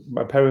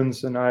 my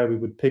parents and we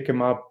would pick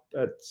him up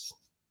at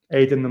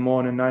 8 in the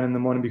morning, 9 in the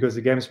morning, because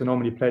the games were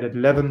normally played at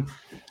 11,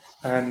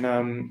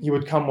 and he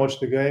would come watch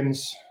the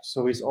games.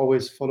 So he's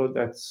always followed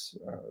that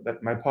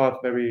my path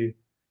very,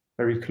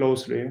 very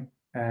closely.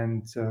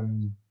 And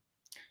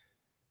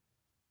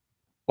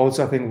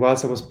also, I think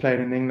whilst I was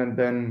playing in England,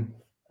 then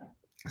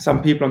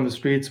some people on the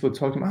streets would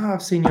talk to me,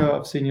 I've seen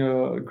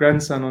your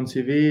grandson on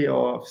TV,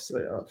 or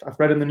I've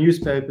read in the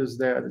newspapers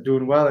they're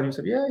doing well. And you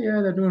said, yeah,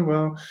 they're doing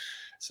well.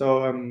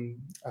 So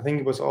I think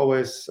he was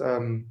always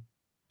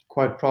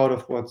quite proud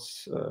of what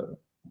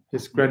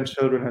his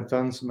grandchildren had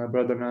done, so my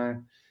brother and I.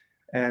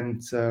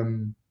 And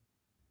so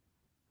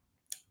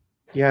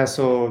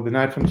the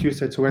night from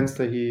Tuesday to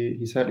Wednesday,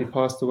 he sadly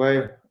passed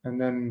away. And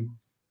then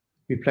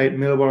we played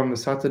Millwall on the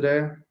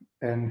Saturday,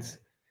 and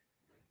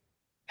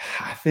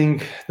I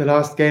think the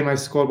last game I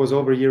scored was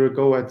over a year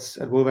ago at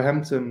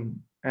Wolverhampton.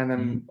 And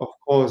then, of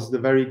course, the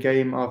very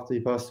game after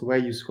he passed away,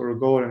 you score a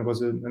goal, and it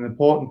was an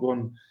important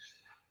one.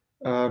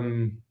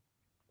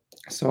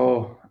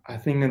 So I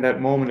think in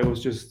that moment, it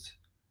was just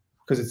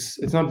because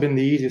it's not been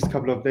the easiest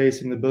couple of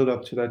days in the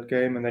build-up to that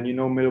game. And then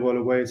Millwall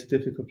away, it's a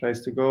difficult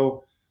place to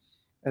go.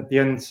 At the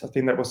end, I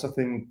think that was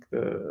the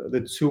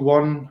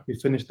 2-1. We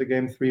finished the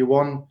game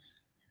 3-1.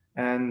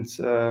 And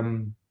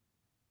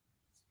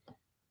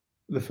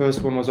the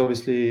first one was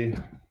obviously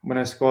when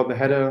I scored the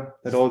header,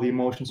 that all the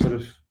emotion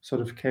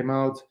sort of came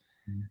out.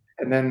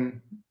 And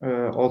then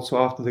also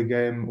after the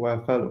game,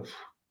 where I felt,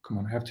 come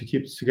on, I have to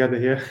keep it together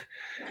here.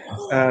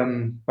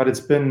 But it's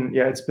been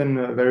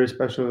a very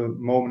special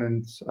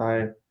moment.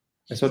 I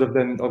sort of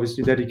then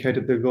obviously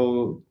dedicated the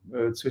goal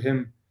to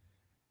him,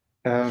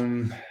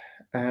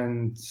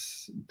 and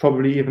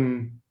probably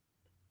even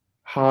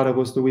harder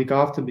was the week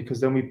after, because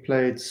then we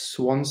played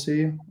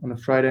Swansea on a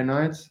Friday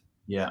night.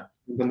 Yeah.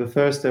 And then the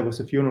Thursday was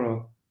the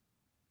funeral.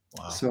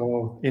 Wow.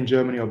 So in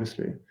Germany,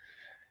 obviously.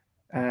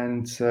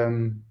 And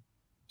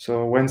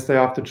so Wednesday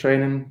after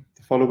training,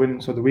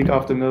 the week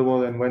after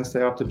Millwall, and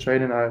Wednesday after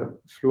training, I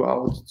flew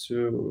out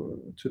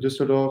to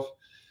Düsseldorf,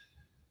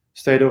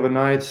 stayed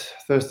overnight.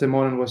 Thursday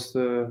morning was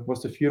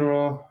the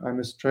funeral. I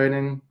missed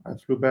training. I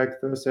flew back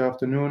Thursday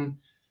afternoon.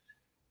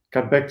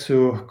 Got back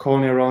to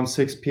Colney around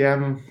 6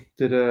 p.m.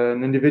 Did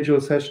an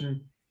individual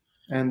session,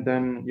 and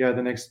then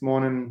the next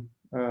morning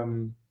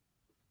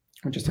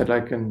we just had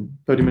like a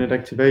 30-minute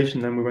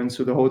activation. Then we went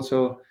to the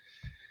hotel,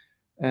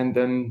 and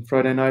then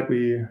Friday night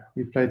we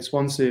played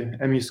Swansea.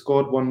 Emmy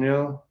scored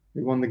 1-0.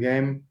 We won the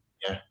game.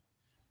 Yeah.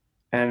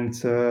 And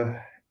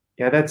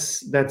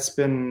that's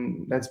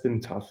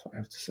been tough, I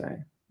have to say.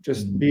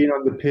 Just being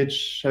on the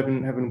pitch,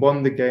 having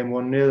won the game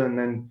 1-0, and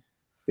then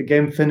the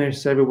game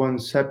finished,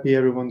 everyone's happy,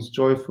 everyone's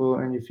joyful,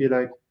 and you feel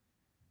like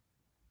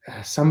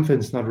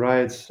something's not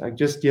right. Like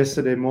just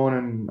yesterday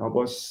morning, I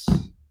was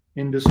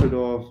in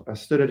Düsseldorf. I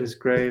stood at his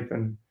grave,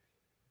 and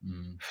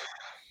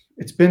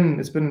it's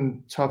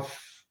been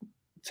tough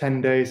 10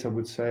 days, I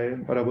would say.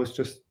 But I was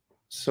just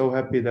so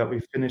happy that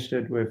we finished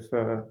it with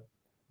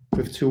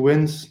 2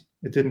 wins.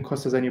 It didn't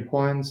cost us any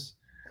points.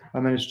 I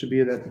managed to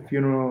be at the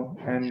funeral,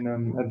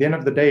 and at the end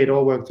of the day, it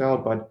all worked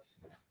out. But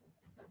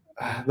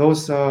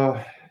those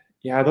are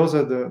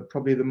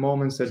probably the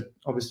moments that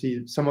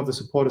obviously some of the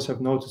supporters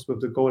have noticed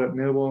with the goal at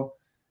Millwall.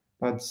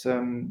 But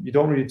you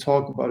don't really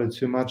talk about it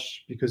too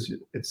much because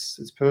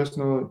it's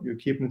personal. You're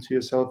keeping it to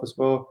yourself as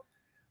well.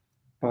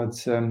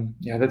 But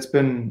that's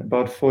been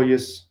about 4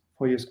 years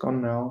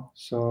gone now.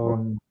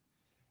 So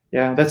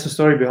that's the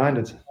story behind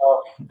it.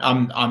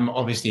 I'm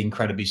obviously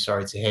incredibly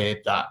sorry to hear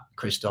that,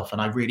 Christoph,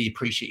 and I really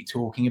appreciate you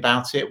talking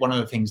about it. One of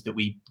the things that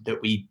we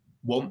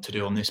want to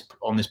do on this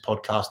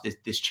podcast,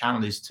 this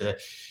channel, is to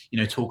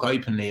talk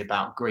openly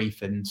about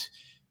grief.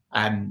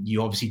 And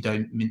you obviously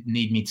don't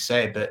need me to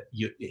say it, but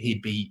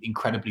he'd be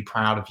incredibly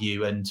proud of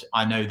you. And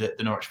I know that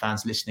the Norwich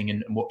fans listening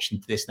and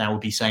watching this now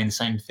would be saying the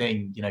same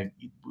thing.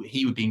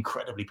 He would be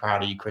incredibly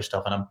proud of you,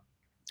 Christoph. And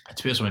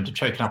to be honest, I'm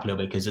choking up a little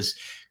bit because it's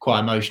quite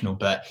emotional.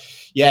 But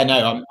yeah,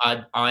 no,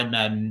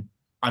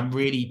 I'm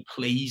really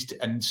pleased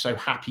and so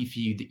happy for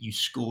you that you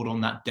scored on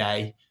that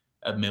day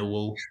at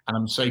Millwall, and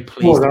I'm so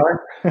pleased.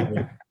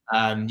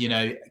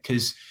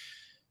 Because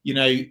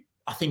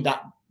I think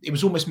that it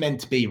was almost meant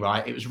to be,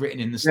 right? It was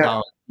written in the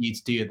stars for you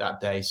to do it that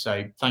day.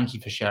 So thank you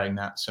for sharing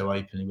that so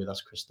openly with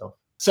us, Christoph.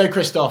 So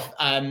Christoph,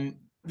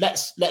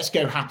 let's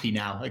go happy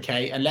now,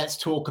 okay? And let's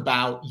talk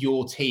about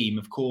your team.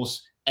 Of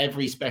course,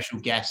 every special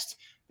guest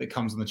that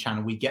comes on the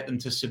channel, we get them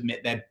to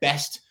submit their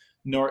best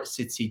Norwich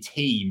City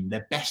team,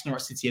 their best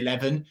Norwich City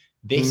 11.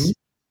 This is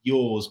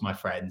yours, my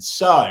friend.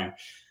 So,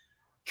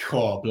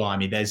 God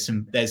blimey, there's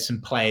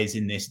some players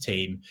in this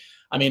team.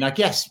 I mean, I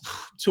guess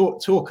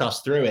talk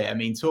us through it. I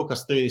mean, talk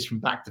us through this from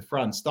back to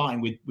front,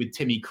 starting with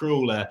Timmy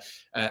Krul,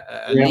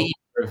 a leader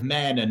of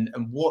men, and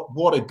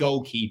what a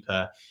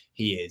goalkeeper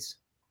he is.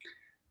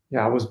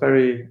 Yeah, I was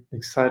very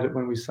excited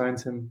when we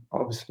signed him.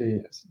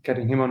 Obviously,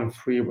 getting him on a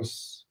free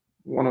was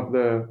one of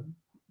the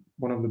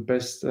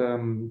best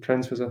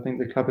transfers I think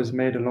the club has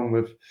made, along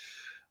with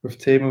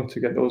Temo. To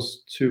get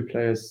those 2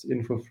 players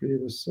in for free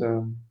was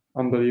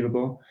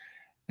unbelievable.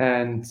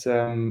 And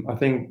I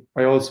think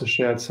I also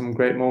shared some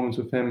great moments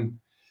with him.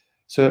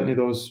 Certainly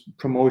those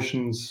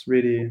promotions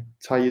really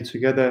tie you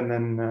together. And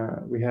then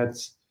we had,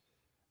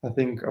 I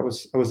think I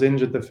was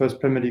injured the first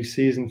Premier League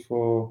season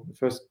for the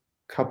first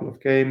couple of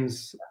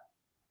games,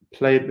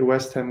 played the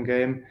West Ham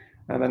game,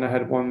 and then I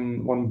had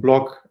one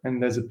block,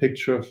 and there's a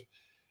picture of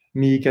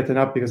me getting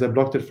up because I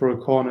blocked it for a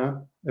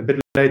corner. A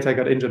bit later, I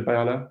got injured by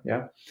Allah.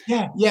 Yeah,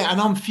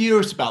 and I'm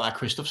furious about that,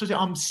 Christoph. So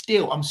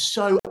I'm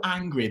so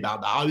angry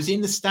about that. I was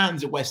in the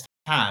stands at West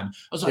Ham.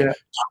 I was like,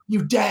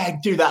 you dare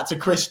do that to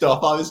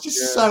Christoph. I was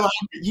just so angry.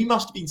 You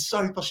must have been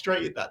so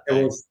frustrated that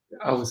day.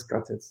 I was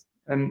gutted.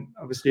 And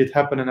obviously it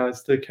happened, and I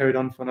still carried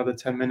on for another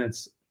 10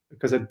 minutes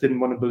because I didn't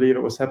want to believe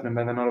it was happening.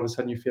 And then all of a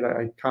sudden you feel like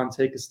I can't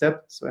take a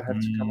step, so I have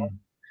to come on.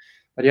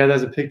 But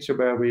there's a picture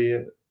where we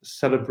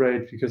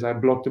celebrate because I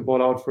blocked the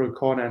ball out for a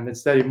corner, and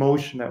it's that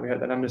emotion that we had,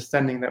 that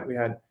understanding that we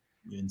had.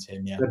 You and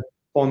Tim, that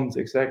bond,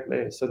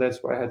 exactly. So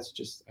that's why I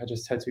just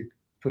had to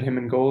put him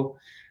in goal.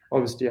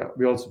 Obviously,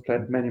 we also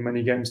played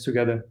many games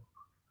together.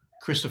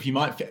 Christoph, you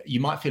might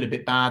feel a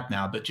bit bad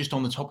now, but just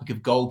on the topic of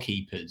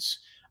goalkeepers,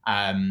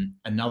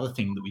 another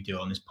thing that we do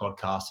on this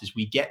podcast is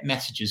we get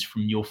messages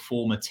from your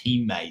former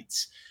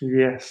teammates.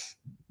 Yes.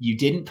 You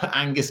didn't put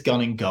Angus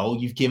Gunn in goal.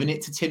 You've given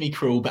it to Timmy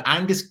Krul, but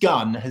Angus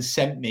Gunn has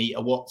sent me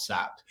a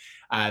WhatsApp.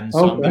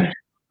 So okay.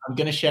 I'm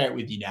going to share it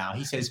with you now.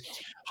 He says,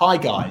 "Hi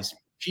guys,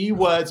 few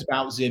words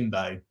about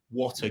Zimbo.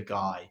 What a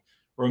guy.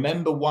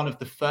 remember one of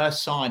the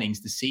first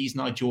signings the season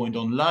I joined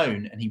on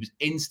loan, and he was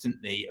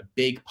instantly a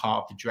big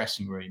part of the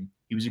dressing room.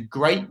 He was a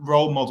great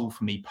role model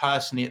for me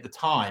personally at the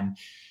time.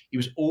 He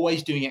was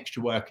always doing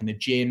extra work in the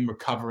gym,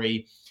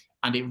 recovery,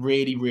 and it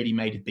really, really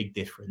made a big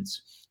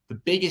difference. The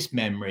biggest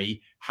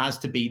memory has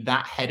to be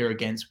that header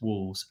against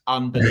Wolves.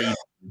 Unbelievable.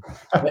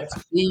 But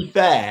to be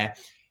fair,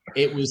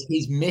 it was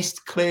his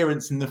missed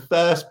clearance in the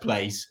first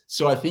place.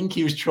 So I think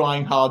he was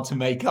trying hard to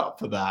make up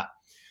for that.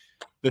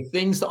 The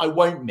things that I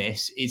won't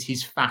miss is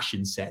his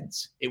fashion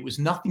sense. It was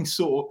nothing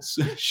short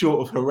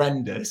of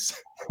horrendous.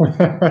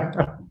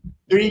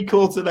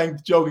 3/4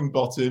 length jogging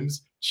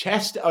bottoms,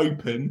 chest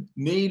open,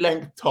 knee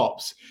length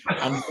tops,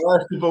 and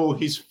worst of all,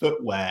 his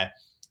footwear.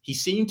 He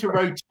seemed to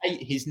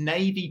rotate his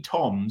navy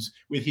Toms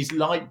with his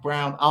light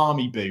brown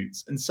army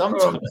boots, and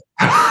sometimes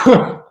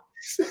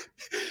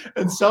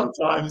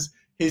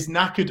his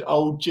knackered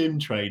old gym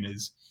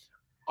trainers.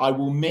 I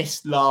will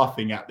miss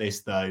laughing at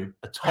this, though.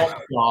 A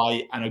top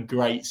guy and a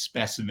great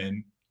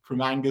specimen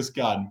from Angus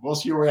Gunn.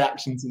 What's your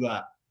reaction to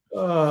that?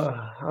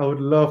 I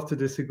would love to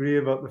disagree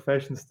about the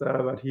fashion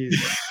style, but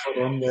he's spot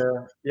on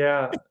there.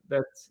 Yeah,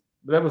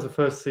 that was the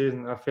first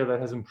season. I feel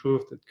that has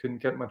improved. It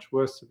couldn't get much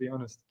worse, to be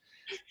honest.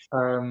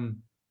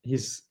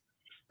 He's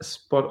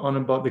spot on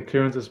about the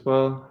clearance as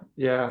well.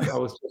 Yeah, I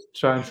was just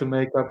trying to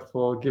make up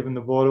for giving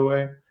the ball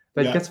away.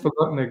 That gets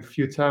forgotten a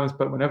few times,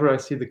 but whenever I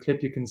see the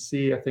clip, you can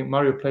see, I think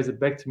Mario plays it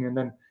back to me, and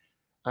then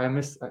I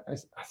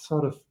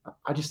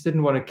just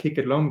didn't want to kick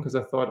it long because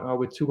I thought, oh,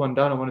 we're 2-1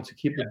 down. I wanted to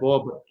keep the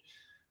ball, but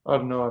I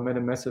don't know, I made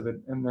a mess of it.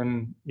 And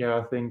then,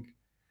 I think it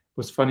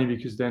was funny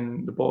because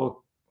then the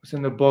ball was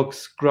in the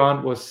box,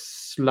 Grant was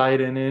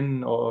sliding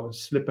in or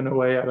slipping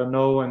away, I don't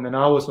know. And then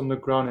I was on the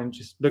ground and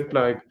just looked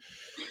like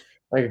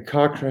a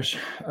car crash.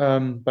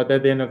 But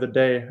at the end of the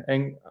day,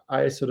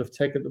 I sort of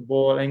taken the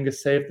ball,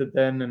 Angus saved it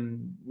then,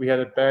 and we had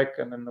it back.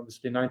 And then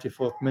obviously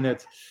 94th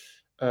minute,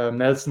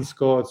 Nelson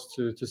scored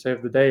to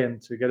save the day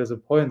and to get us a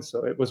point.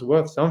 So it was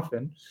worth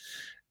something.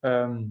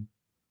 But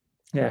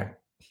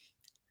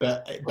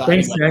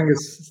thanks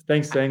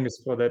to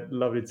Angus for that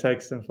lovely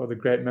text and for the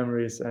great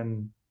memories.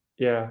 And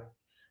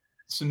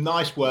some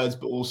nice words,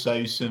 but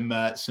also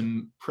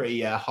some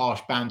pretty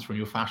harsh banter on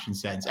your fashion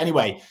sense.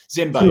 Anyway,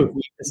 Zimbo,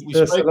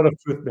 there's a lot of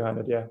truth behind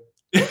it. Yeah,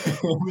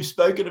 we've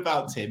spoken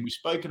about Tim. We've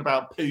spoken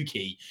about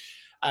Pookie.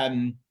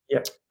 I'll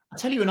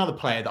tell you another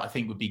player that I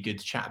think would be good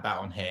to chat about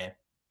on here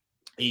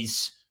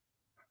is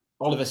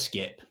Oliver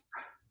Skipp.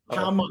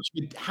 How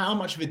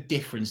much of a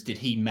difference did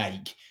he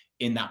make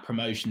in that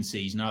promotion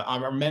season? I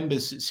remember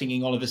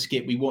singing Oliver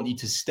Skipp, "We Want You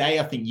to Stay."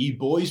 I think you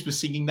boys were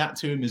singing that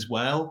to him as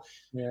well.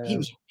 Yeah.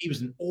 He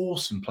was an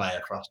awesome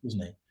player for us,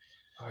 wasn't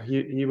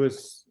he? He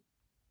was,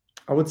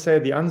 I would say,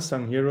 the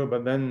unsung hero,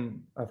 but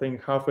then I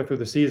think halfway through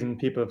the season,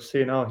 people have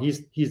seen, oh,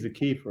 he's the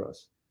key for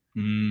us.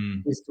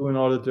 He's doing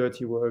all the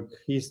dirty work.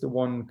 He's the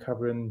one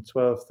covering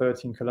 12,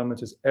 13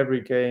 kilometers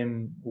every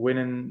game,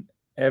 winning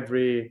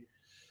every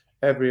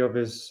of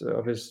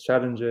his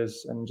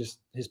challenges, and just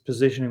his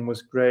positioning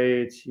was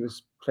great. He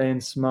was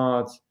playing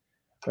smart.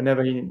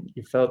 Whenever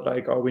he felt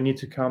like, oh, we need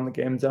to calm the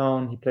game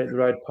down, he played the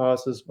right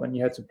passes. When he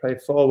had to play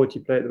forward, he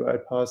played the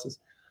right passes.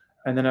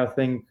 And then I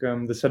think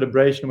the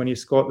celebration when he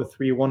scored the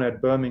 3-1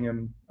 at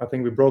Birmingham, I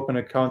think we broke on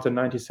a counter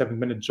 97th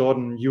minute.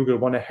 Jordan Hugill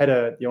won a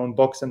header at the own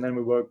box, and then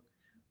we were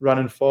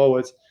running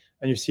forwards,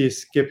 and you see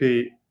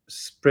Skippy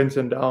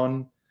sprinting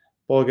down,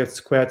 ball gets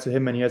squared to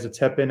him, and he has a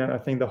tap in. And I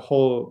think the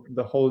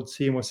whole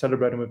team was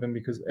celebrating with him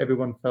because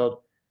everyone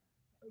felt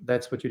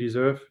that's what you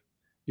deserve.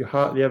 You're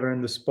hardly ever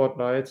in the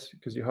spotlight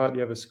because you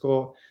hardly ever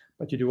score,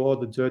 but you do all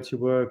the dirty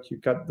work. You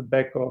got the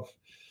back of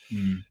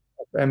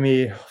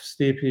Emmy, of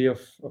Steepy,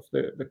 of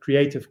the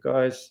creative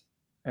guys.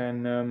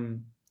 And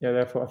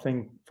therefore I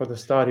think for the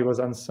start he was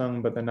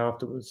unsung, but then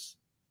afterwards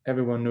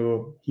everyone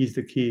knew he's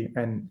the key.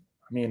 And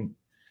I mean,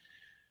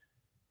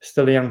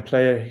 still a young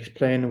player. He's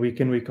playing week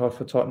in, week out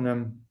for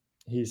Tottenham.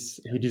 He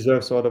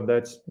deserves all of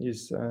that.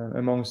 He's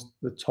amongst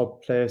the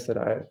top players that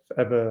I've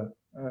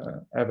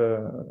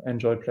ever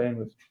enjoyed playing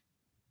with.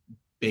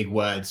 Big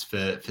words for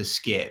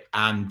Skipp.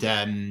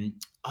 And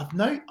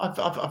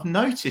I've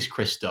noticed,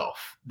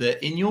 Christoph,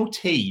 that in your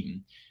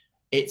team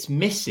it's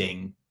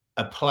missing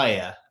a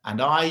player,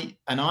 and I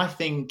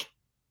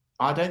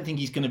don't think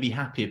he's going to be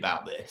happy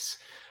about this.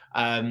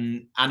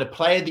 And a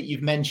player that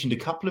you've mentioned a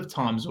couple of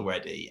times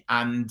already.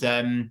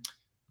 And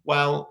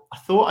well, I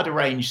thought I'd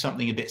arrange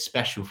something a bit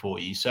special for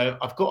you. So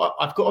I've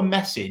got a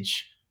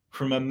message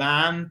from a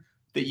man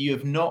that you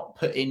have not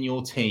put in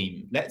your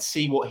team. Let's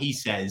see what he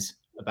says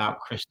about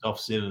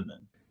Christoph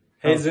Zimmermann.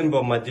 Hey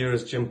Zimbo, my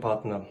dearest gym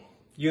partner.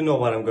 You know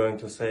what I'm going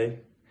to say.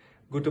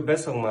 Gute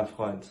Besserung, my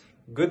friend.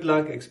 Good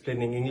luck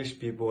explaining English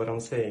people what I'm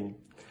saying.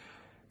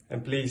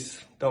 And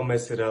please, don't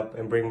mess it up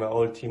and bring my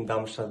old team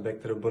Darmstadt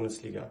back to the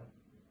Bundesliga.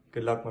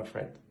 Good luck, my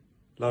friend.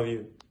 Love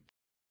you.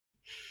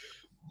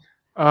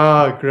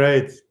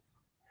 Great.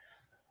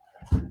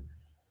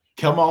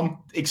 Come on,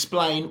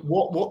 explain.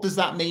 What does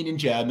that mean in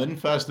German,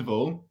 first of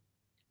all?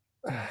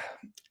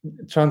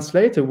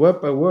 Translated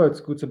word by word,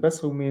 Gute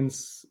Besserung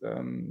means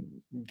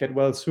get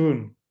well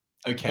soon.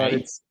 Okay. But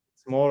it's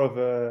more of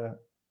a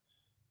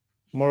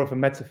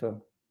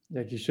metaphor.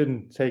 Like, you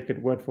shouldn't take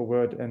it word for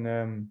word.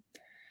 And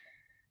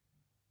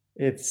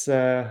it's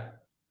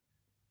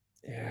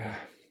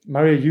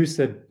Mario used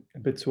it a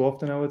bit too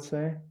often, I would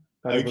say.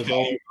 But it was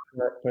always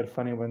quite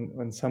funny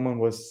when someone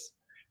was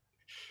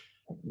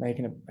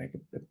making a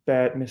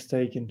bad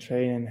mistake in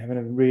training, having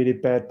a really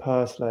bad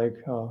pass, like,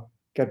 oh,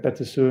 get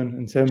better soon,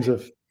 in terms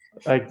of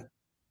like,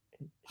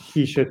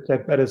 he should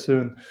get better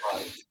soon.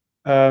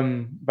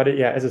 But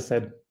as I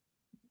said,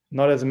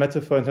 not as a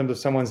metaphor in terms of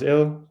someone's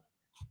ill,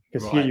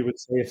 because here you would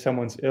say if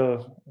someone's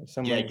ill, get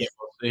well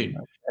soon.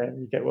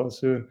 You get well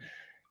soon.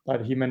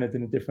 But he meant it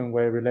in a different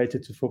way,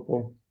 related to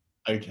football.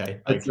 Okay.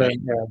 But,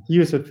 he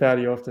used it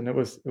fairly often. It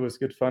was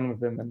good fun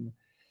with him. And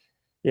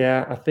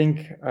I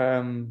think,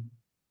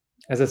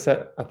 as I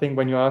said, I think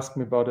when you asked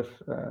me about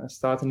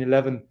starting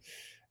 11,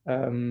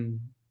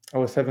 I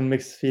was having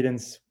mixed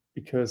feelings,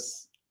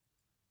 because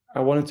I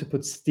wanted to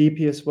put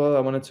Steepy as well. I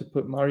wanted to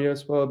put Mario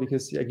as well,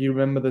 because you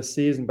remember the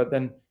season. But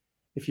then,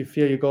 if you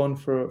feel you're going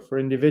for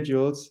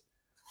individuals,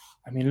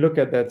 I mean, look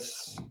at that.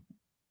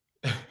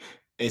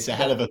 It's a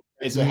hell of a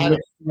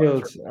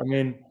midfield. I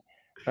mean,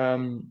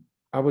 to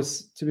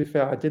be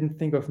fair, I didn't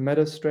think of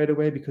Meta straight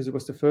away, because it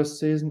was the first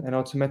season, and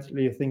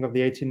automatically you think of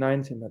the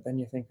 18-19. But then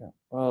you think,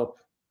 well,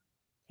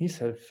 he's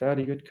had a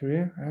fairly good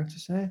career, I have to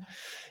say.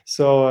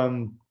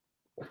 So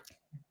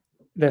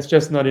there's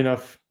just not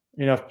enough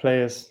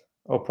players,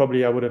 or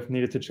probably I would have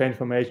needed to change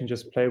formation,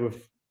 just play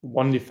with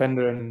one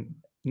defender and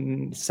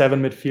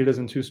 7 midfielders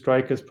and 2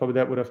 strikers. Probably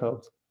that would have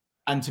helped.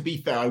 And to be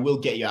fair, I will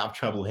get you out of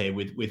trouble here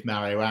with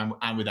Mario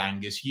and with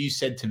Angus. You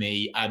said to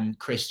me,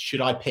 Chris,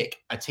 should I pick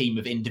a team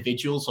of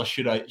individuals, or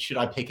should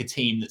I pick a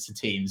team that's a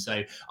team?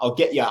 So I'll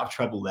get you out of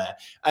trouble there.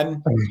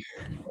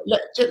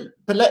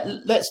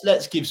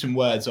 Let's give some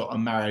words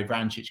on Mario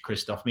Vrancic,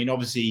 Christoph. I mean,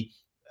 obviously,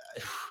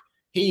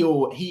 he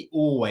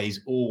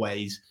always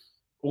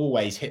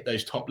hit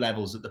those top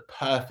levels at the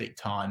perfect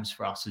times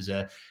for us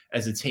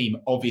as a team.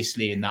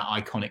 Obviously, in that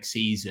iconic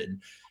season.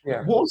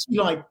 Yeah. What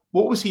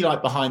was he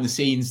like behind the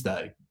scenes,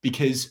 though?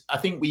 Because I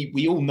think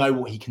we all know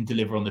what he can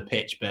deliver on the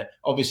pitch, but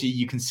obviously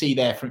you can see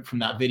there from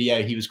that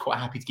video, he was quite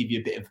happy to give you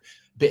a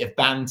bit of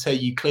banter.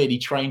 You clearly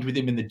trained with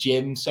him in the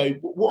gym. So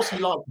what's he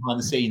like behind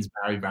the scenes,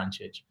 Mario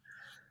Vrancic?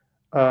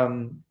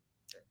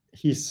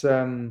 He's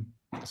as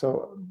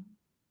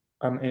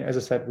I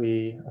said,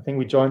 I think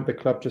we joined the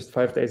club just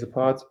 5 days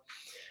apart.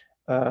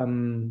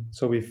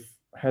 So we've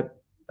had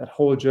that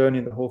whole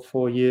journey, the whole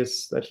 4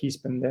 years that he's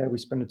been there. We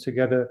spent it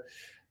together.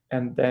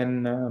 And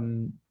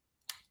then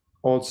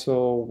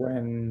also,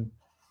 when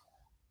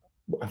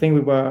I think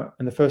we were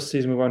in the first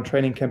season, we were on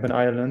training camp in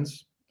Ireland.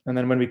 And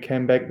then when we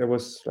came back, there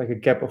was like a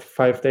gap of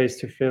 5 days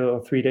to fill,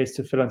 or 3 days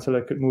to fill, until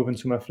I could move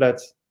into my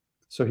flat.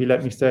 So he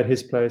let me stay at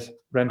his place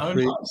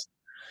rent-free.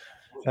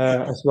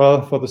 As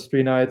well, for those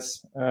 3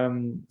 nights.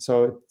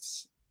 So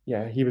it's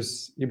he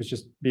was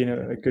just being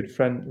a good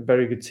friend, a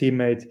very good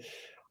teammate.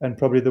 And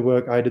probably the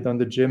work I did on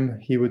the gym,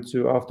 he would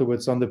do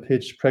afterwards on the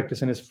pitch,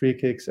 practicing his free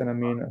kicks. And I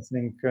mean, I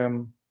think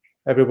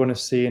everyone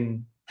has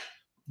seen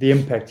the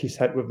impact he's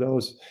had with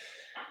those.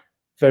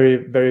 Very,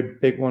 very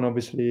big one,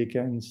 obviously,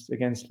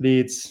 against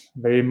Leeds.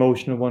 Very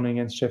emotional one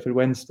against Sheffield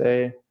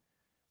Wednesday.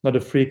 Not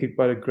a free kick,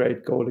 but a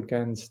great goal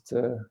against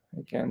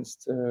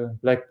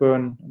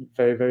Blackburn.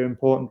 Very, very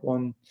important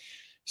one.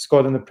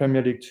 Scored in the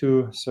Premier League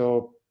too.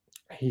 So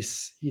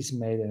he's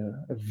made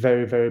a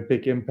very, very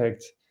big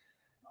impact.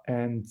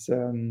 And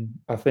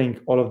I think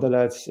all of the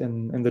lads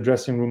in the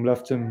dressing room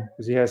loved him,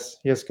 because he has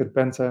good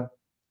banter.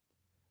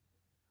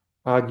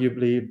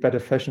 Arguably better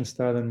fashion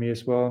style than me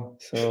as well.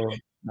 So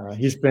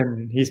he's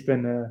been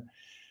a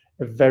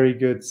very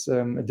good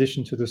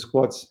addition to the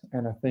squad,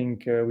 and I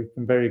think we've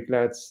been very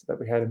glad that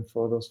we had him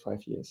for those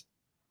 5 years.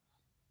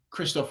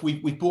 Christoph,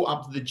 we've brought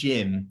up the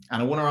gym,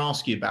 and I want to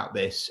ask you about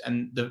this.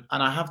 And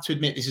I have to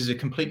admit, this is a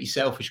completely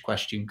selfish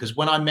question, because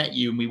when I met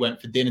you and we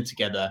went for dinner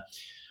together,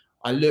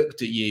 I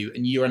looked at you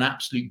and you're an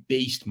absolute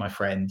beast, my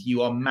friend.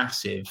 You are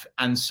massive.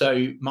 And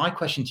so my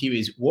question to you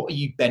is, what are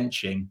you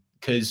benching?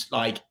 Because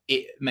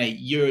mate,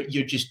 you're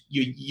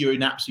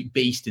an absolute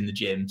beast in the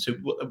gym. So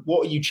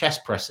what are you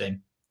chest pressing?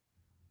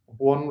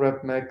 1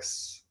 rep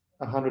max,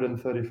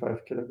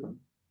 135 kilograms.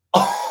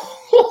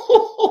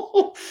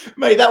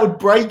 Mate, that would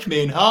break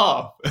me in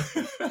half.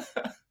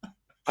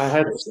 I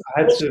had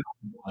to.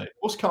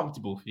 What's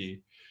comfortable for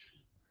you?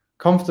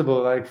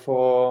 Comfortable, like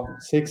for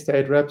 6 to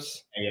 8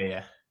 reps.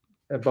 Yeah.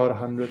 About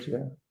 100,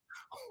 yeah.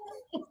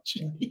 Oh,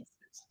 Jesus.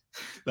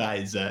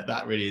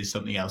 That really is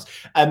something else.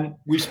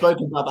 We've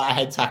spoken about that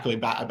head tackling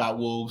about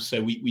Wolves,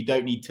 so we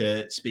don't need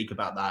to speak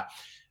about that.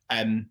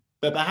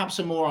 But perhaps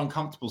a more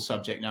uncomfortable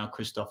subject now,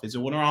 Christoph, is I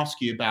want to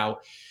ask you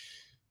about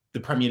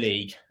the Premier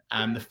League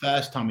and the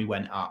first time we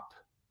went up.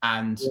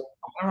 And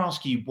I want to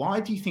ask you, why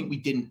do you think we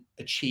didn't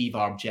achieve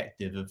our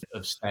objective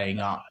of staying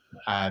up?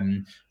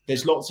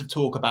 There's lots of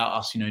talk about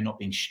us, not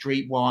being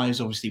streetwise.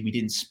 Obviously, we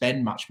didn't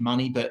spend much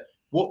money, but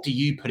what do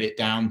you put it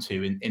down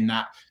to in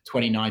that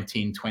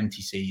 2019-20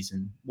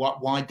 season?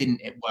 Why didn't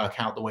it work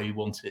out the way we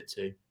wanted it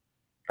to?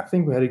 I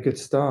think we had a good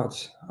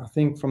start. I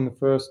think from the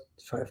first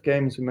 5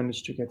 games, we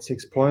managed to get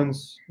 6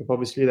 points, with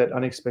obviously that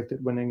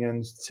unexpected win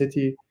against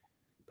City.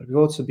 But we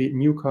also beat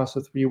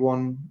Newcastle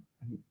 3-1.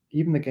 And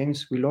even the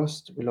games we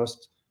lost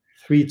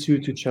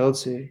 3-2 to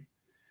Chelsea.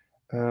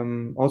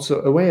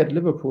 Also away at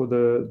Liverpool,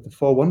 the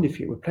 4-1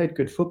 defeat, we played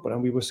good football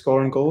and we were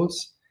scoring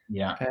goals.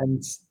 Yeah.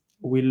 And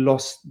we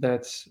lost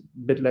that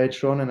a bit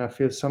later on. And I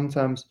feel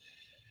sometimes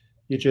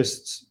you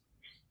just,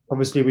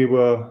 obviously we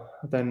were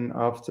then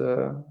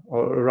after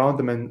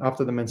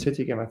the Man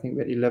City game, I think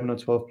we had 11 or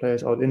 12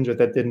 players out injured.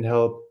 That didn't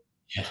help.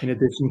 Yeah. In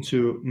addition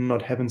to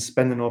not having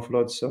spent an awful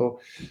lot. So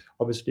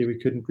obviously we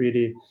couldn't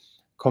really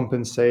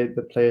compensate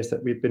the players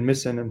that we'd been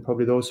missing, and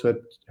probably those who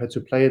had to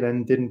play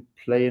then didn't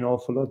play an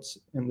awful lot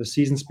in the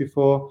seasons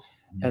before.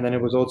 And then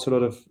it was also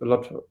a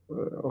lot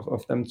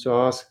of them to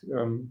ask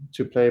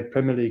to play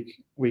Premier League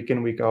week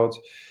in, week out.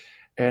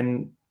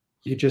 And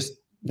you just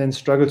then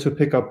struggle to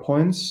pick up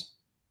points.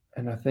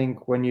 And I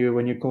think when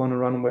you go on a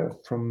run where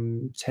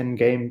from 10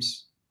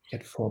 games you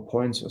get 4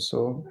 points or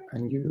so,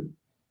 and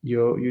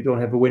you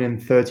don't have a win in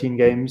 13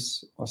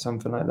 games or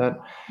something like that,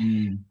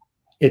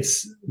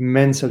 it's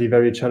mentally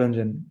very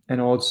challenging.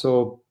 And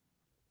also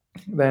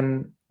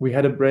then we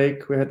had that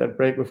break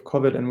with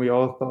COVID, and we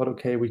all thought,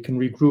 okay, we can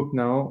regroup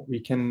now, we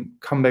can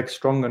come back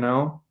stronger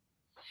now.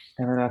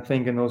 And then I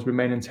think in those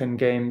remaining 10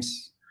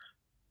 games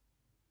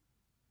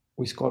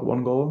we scored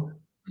 1 goal,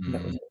 and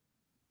that was it.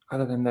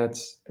 Other than that,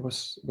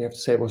 we have to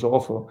say it was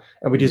awful,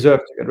 and we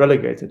deserved to get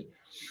relegated.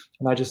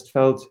 And I just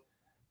felt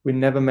we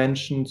never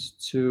mentioned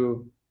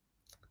to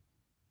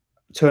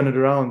turn it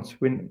around.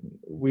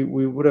 We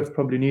would have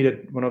probably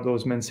needed one of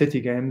those Man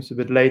City games a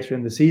bit later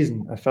in the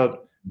season. I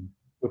felt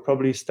we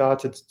probably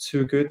started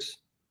too good,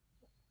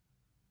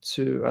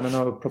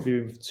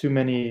 probably with too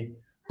many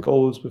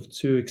goals, with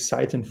too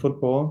exciting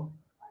football,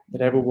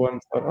 that everyone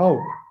thought,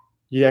 oh,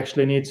 you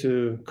actually need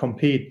to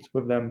compete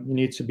with them. You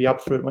need to be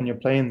up for it when you're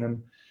playing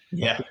them.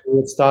 Yeah.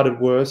 It started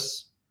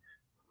worse.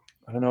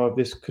 I don't know if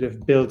this could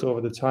have built over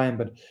the time,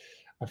 but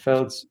I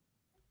felt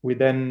we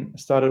then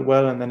started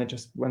well, and then it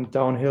just went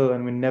downhill,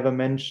 and we never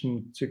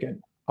mentioned to get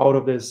out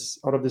of this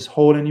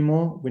hole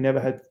anymore. We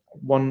never had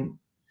one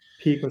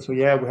peak. So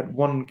yeah, we had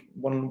one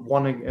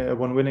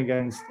win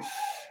against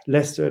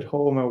Leicester at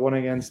home, or one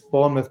against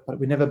Bournemouth, but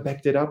we never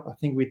backed it up. I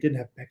think we did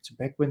have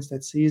back-to-back wins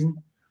that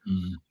season,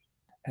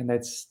 and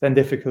that's then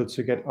difficult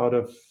to get out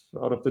of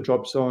the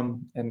drop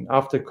zone. And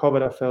after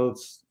COVID, I felt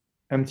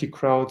empty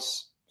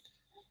crowds.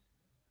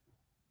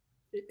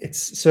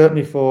 It's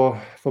certainly for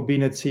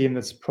being a team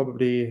that's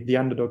probably the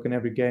underdog in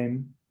every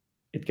game,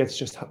 it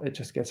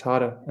just gets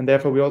harder. And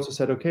therefore we also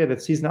said, okay,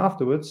 that season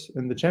afterwards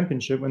in the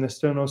championship, when there's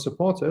still no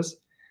supporters,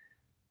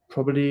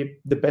 probably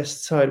the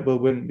best side will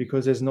win,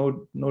 because there's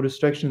no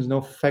distractions,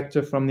 no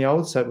factor from the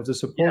outside with the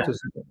supporters.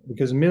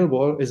 Because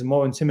Millwall is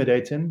more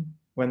intimidating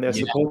when they're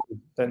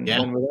supported than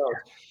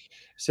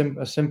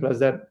without. As simple as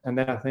that. And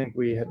then I think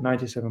we had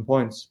 97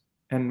 points,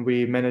 and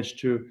we managed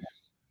to.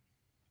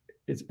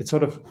 It's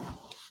sort of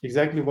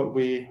exactly what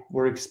we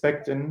were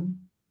expecting,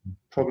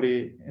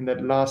 probably in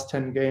that last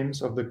 10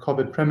 games of the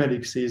COVID Premier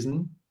League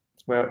season,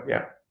 where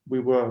we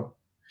were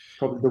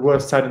probably the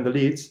worst side in the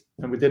leads,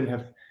 and we didn't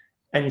have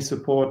any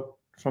support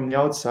from the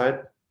outside.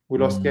 We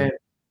lost games,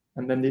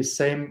 and then the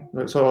same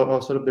sort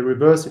of the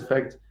reverse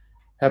effect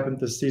happened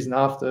the season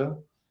after.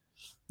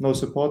 No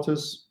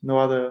supporters, no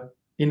other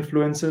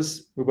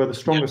influences. We were the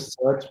strongest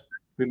side.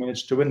 We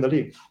managed to win the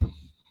league.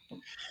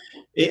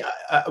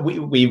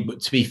 We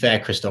to be fair,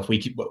 Christoph,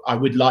 I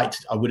would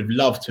have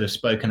loved to have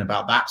spoken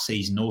about that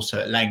season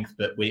also at length,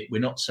 but we've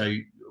not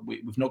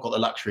got the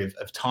luxury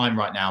of time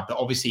right now. But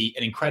obviously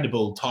an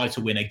incredible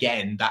title win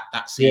again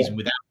that season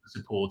without the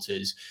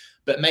supporters.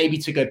 But maybe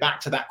to go back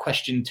to that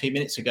question 2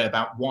 minutes ago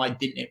about why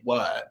didn't it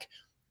work,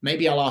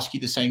 maybe I'll ask you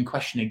the same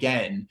question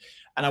again.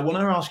 And I want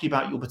to ask you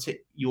about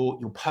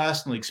your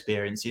personal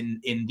experience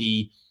in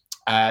the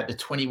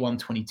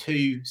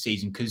 21-22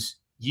 season, because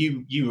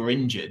you were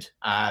injured,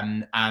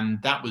 and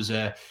that was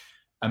a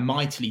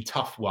mightily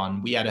tough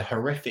one. We had a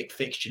horrific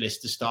fixture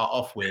list to start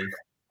off with,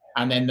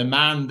 and then the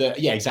man that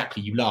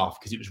exactly, you laugh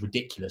because it was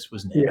ridiculous,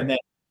 wasn't it? And then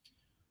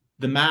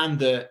the man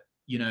that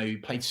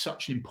played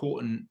such an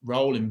important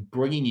role in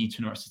bringing you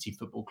to Norwich City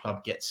Football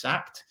Club gets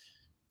sacked.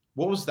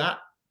 What was that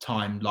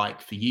time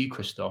like for you,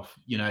 Christoph?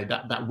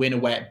 That win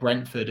away at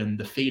Brentford and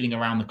the feeling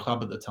around the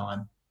club at the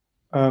time.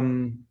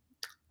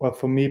 Well,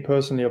 for me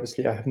personally,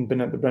 obviously, I haven't been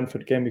at the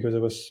Brentford game because I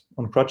was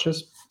on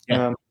crutches.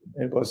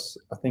 It was,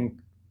 I think,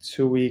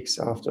 2 weeks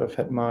after I've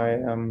had my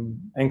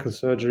ankle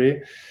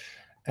surgery,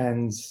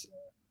 and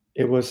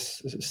it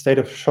was a state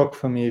of shock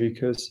for me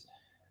because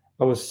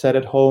I was sat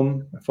at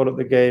home. I followed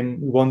the game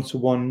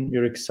 1-1.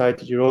 You're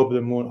excited. You're over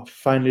the moon.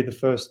 Finally, the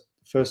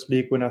first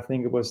league win. I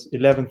think it was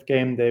 11th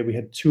game day. We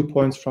had 2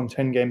 points from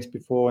 10 games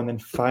before, and then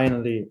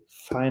finally,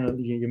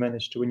 you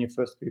managed to win your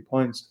first 3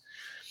 points.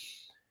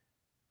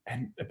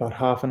 And about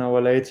half an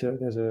hour later,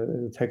 there's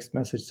a text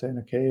message saying,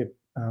 okay,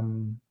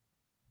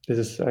 this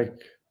is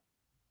like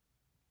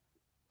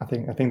I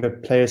think the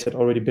players had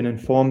already been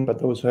informed, but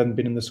those who hadn't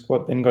been in the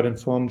squad then got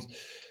informed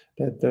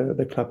that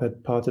the club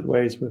had parted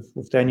ways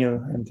with Daniel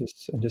and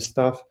his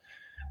staff.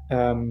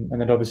 And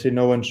then obviously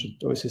no one should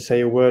obviously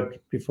say a word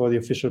before the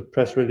official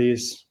press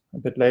release a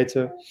bit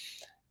later.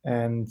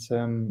 And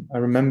I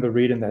remember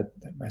reading that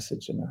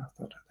message, and I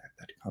thought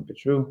that can't be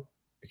true,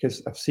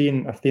 because I've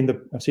seen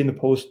the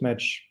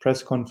post-match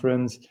press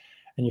conference,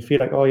 and you feel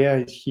like, oh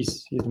yeah,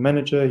 he's the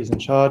manager, he's in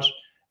charge,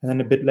 and then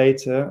a bit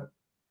later,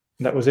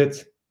 that was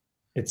it.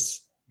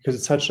 It's because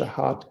it's such a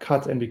hard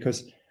cut, and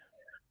because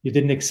you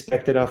didn't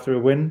expect it after a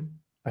win.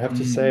 I have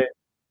to say,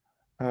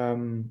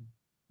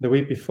 the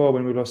week before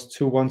when we lost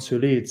 2-1 to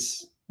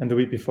Leeds, and the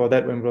week before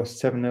that when we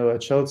lost 7-0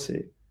 at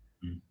Chelsea,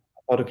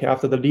 I thought, okay,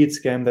 after the Leeds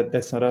game,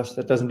 that's not us.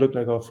 That doesn't look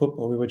like our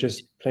football. We were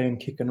just playing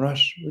kick and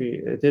rush.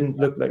 It didn't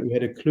look like we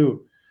had a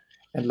clue,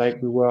 and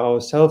like we were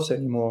ourselves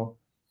anymore.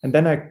 And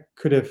then I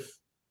could have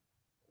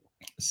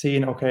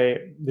seen,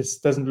 okay, this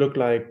doesn't look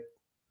like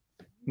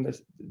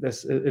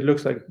this. It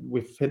looks like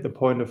we've hit the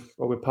point of,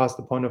 or we're past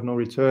the point of no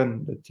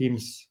return. The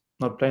team's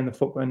not playing the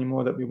football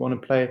anymore that we want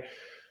to play.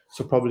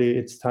 So probably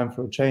it's time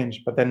for a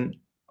change. But then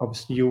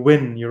obviously you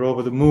win, you're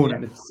over the moon,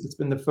 and it's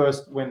been the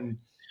first win.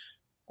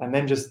 And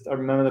then just I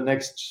remember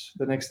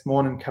the next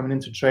morning coming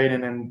into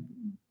training, and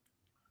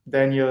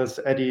Daniel's,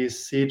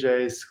 Eddie's,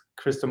 CJ's,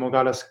 Christoph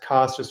Mogala's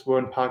cars just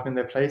weren't parked in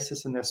their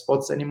places and their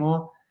spots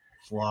anymore.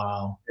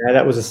 Wow. Yeah,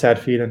 that was a sad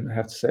feeling, I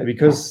have to say,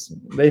 because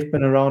they've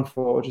been around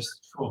for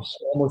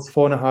almost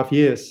 4.5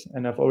 years,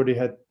 and I've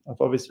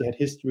obviously had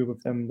history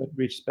with them that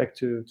reached back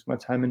to my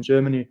time in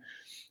Germany.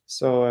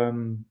 So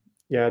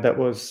that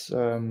was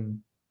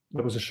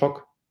a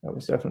shock. That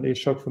was definitely a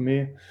shock for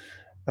me.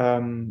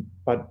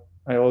 But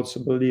I also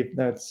believe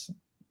that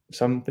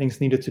some things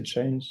needed to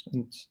change,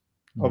 and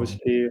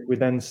obviously we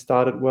then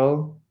started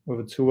well with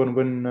a 2-1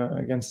 win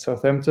against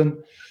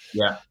Southampton.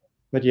 Yeah.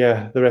 But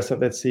yeah, the rest of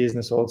that season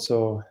is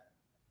also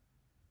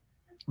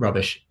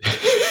rubbish.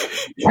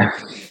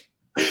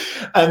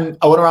 I want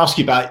to ask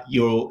you about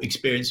your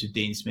experience with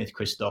Dean Smith,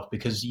 Christoph,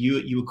 because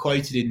you were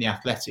quoted in The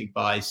Athletic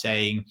by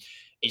saying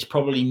it's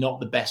probably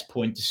not the best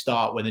point to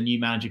start when a new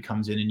manager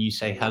comes in and you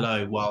say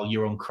hello while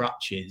you're on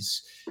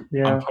crutches.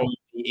 Yeah. I'm probably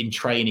in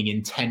training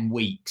in 10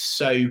 weeks.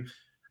 So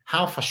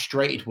how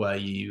frustrated were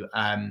you?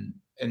 And,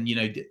 you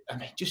know, I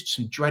mean, just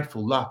some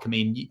dreadful luck. I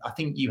mean, I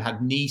think you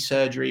had knee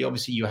surgery.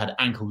 Obviously, you had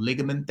ankle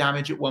ligament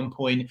damage at one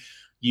point.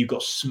 You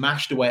got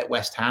smashed away at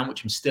West Ham,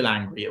 which I'm still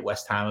angry at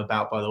West Ham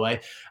about, by the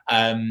way.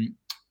 And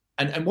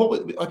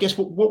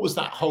what was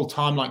that whole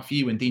time like for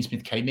you when Dean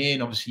Smith came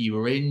in? Obviously, you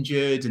were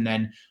injured, and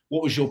then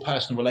what was your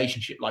personal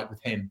relationship like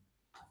with him?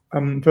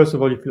 First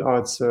of all, you feel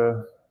it's like,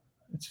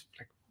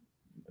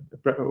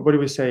 what do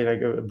we say,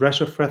 like a breath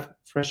of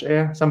fresh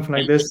air, something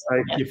like this.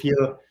 Like you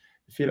feel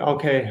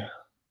okay,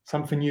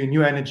 something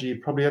new energy.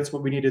 Probably that's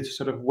what we needed to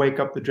sort of wake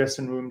up the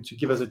dressing room, to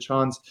give us a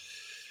chance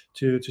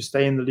to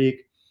stay in the league.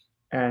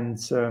 And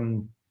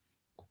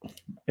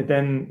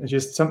then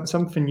just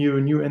something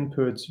new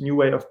input, new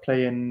way of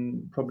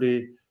playing.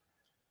 Probably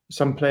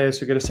some players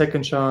who get a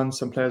second chance,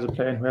 some players are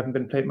playing who haven't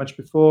been played much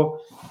before.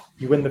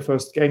 You win the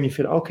first game, you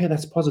feel okay,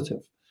 that's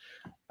positive.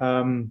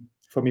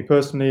 For me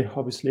personally,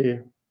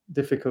 obviously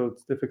difficult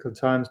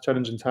times,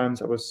 challenging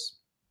times. I was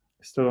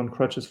still on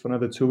crutches for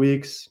another 2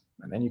 weeks,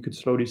 and then you could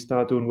slowly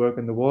start doing work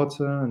in the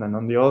water, and then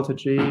on the alter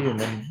G, and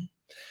then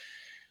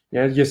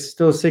you're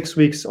still 6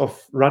 weeks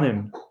of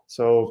running.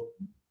 So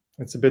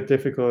it's a bit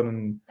difficult,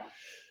 and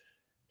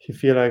you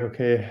feel like,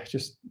 okay,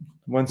 just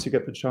once you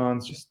get the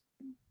chance, just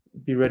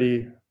be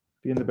ready,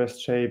 be in the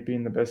best shape, be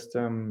in the best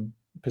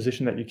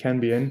position that you can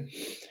be in.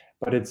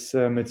 But it's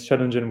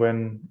challenging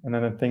when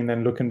another thing.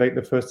 Then looking back,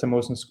 the first time I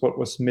was in squad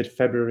was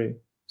mid-February,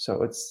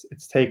 so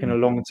it's taken a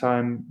long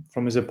time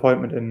from his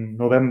appointment in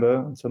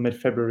November until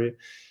mid-February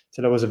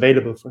till I was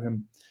available for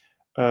him.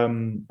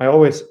 I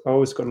always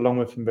got along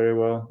with him very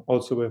well.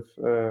 Also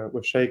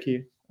with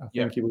Shaky, I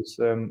think he was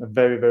a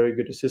very, very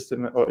good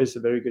assistant, or is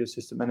a very good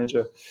assistant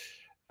manager.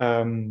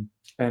 And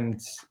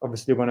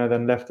obviously, when I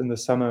then left in the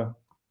summer,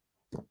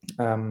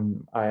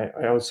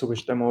 I also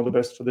wish them all the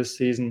best for this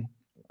season.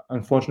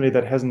 Unfortunately,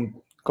 that hasn't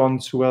gone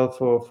too well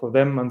for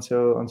them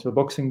until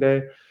Boxing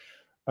Day,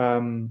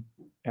 and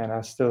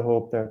I still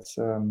hope that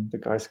the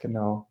guys can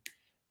now,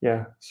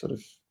 sort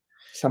of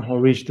somehow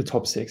reach the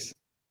top 6.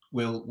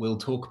 We'll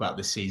talk about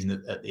this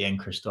season at the end,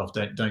 Christoph.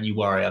 Don't you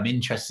worry. I'm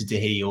interested to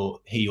hear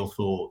your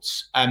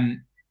thoughts.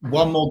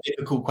 One more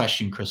difficult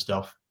question,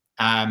 Christoph,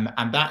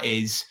 and that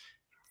is,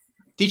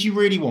 did you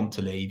really want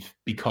to leave?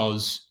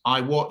 Because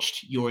I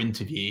watched your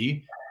interview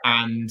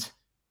and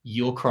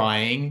you're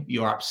crying,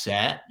 you're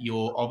upset,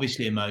 you're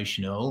obviously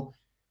emotional.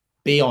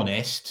 Be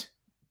honest.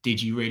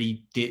 Did you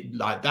really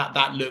like that?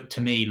 That looked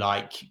to me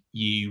like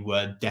you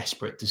were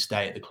desperate to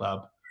stay at the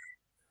club.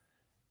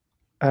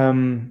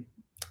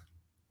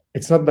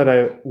 It's not that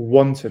I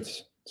wanted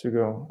to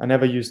go. I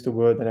never used the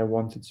word that I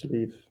wanted to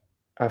leave.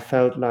 I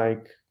felt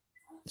like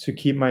to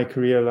keep my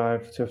career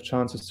alive, to have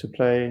chances to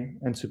play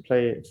and to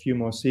play a few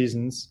more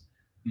seasons,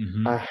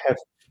 I have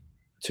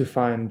to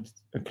find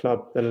a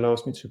club that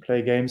allows me to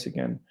play games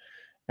again.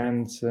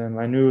 And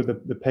I knew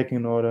the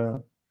pecking order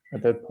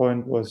at that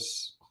point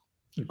was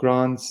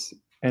Grant,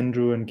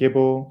 Andrew, and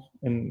Gibbo,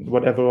 in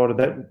whatever order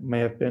that may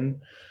have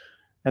been,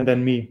 and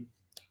then me.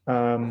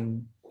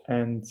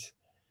 And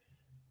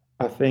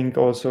I think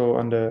also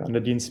under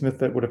Dean Smith,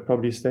 that would have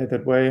probably stayed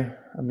that way.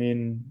 I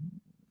mean,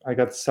 I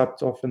got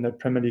subbed off in the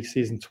Premier League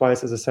season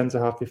twice as a centre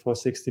half before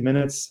 60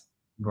 minutes.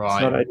 It's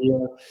not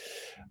ideal.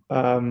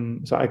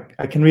 So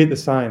I can read the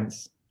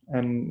signs.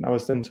 And I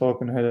was then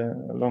talking, had a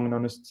long and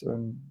honest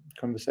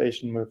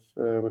conversation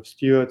with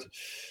Stuart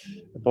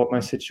about my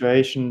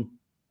situation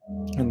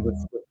and with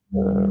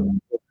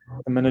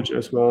the manager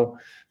as well.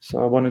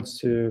 So I wanted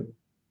to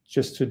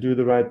do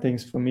the right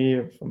things for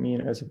me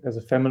as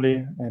a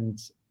family. And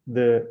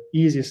the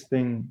easiest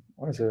thing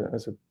as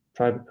a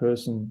private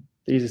person,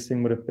 the easiest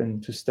thing would have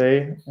been to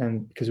stay.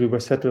 And because we were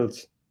settled,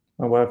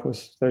 my wife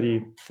was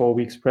 34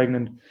 weeks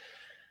pregnant,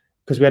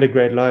 because we had a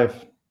great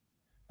life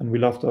and we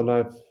loved our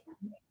life,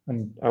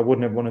 and I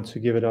wouldn't have wanted to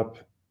give it up.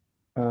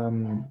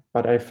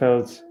 But I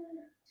felt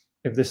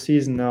if the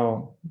season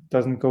now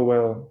doesn't go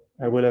well,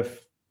 I will have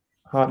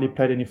hardly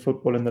played any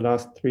football in the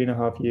last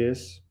 3.5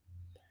 years.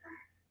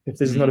 If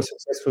this is not a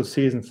successful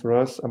season for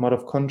us, I'm out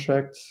of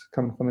contract,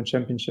 coming from a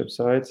championship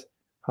side,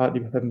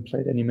 hardly haven't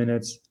played any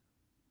minutes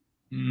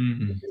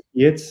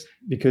yet,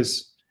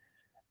 because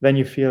then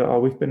you feel, oh,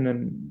 we've been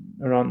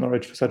around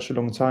Norwich for such a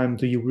long time.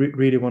 Do you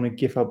really want to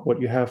give up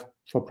what you have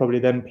for probably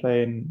then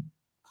playing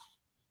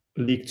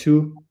League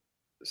Two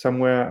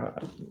somewhere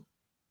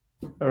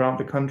around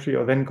the country,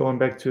 or then going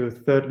back to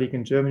third league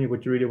in Germany?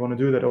 Would you really want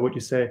to do that? Or would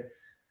you say,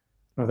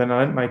 no, then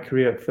I end my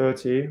career at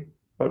 30,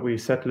 but we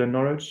settle in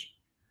Norwich?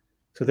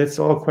 So that's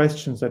all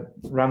questions that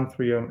run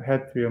through your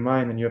head, through your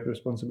mind, and you have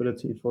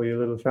responsibility for your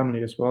little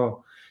family as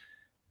well.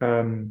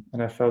 And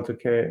I felt,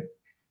 okay,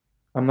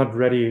 I'm not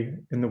ready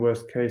in the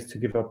worst case to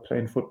give up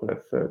playing football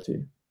at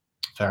 30.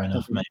 Fair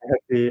enough, mate.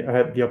 I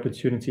had the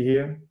opportunity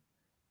here.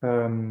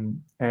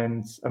 And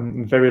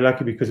I'm very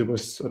lucky, because it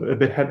was sort of a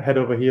bit head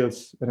over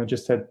heels, and I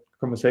just had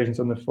conversations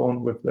on the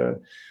phone with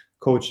the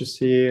coaches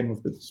here and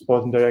with the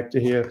sporting director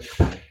here,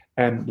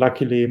 and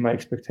luckily my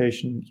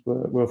expectations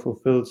were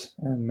fulfilled,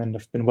 and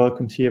I've been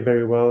welcomed here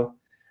very well.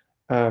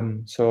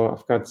 So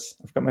I've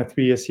got my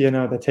 3 years here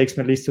now. That takes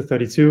me at least to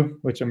 32,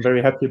 which I'm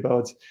very happy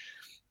about.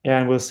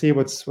 And we'll see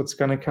what's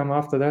going to come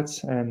after that.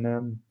 And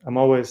I'm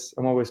always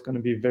going to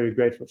be very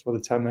grateful for the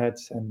time ahead.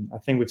 And I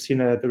think we've seen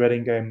that at the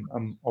Reading game.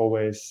 I'm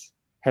always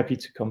happy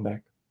to come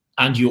back.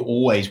 And you're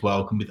always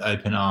welcome with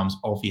open arms,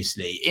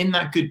 obviously. In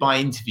that goodbye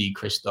interview,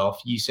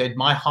 Christoph, you said,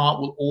 "My heart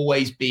will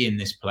always be in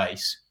this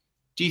place."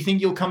 Do you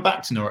think you'll come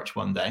back to Norwich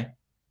one day?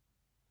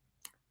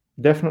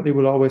 Definitely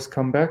will always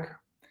come back.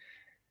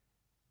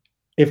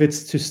 If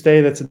it's to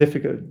stay, that's a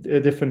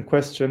different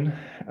question.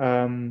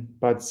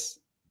 But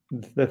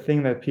the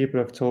thing that people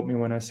have told me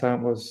when I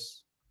signed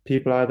was,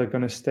 people are either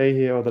going to stay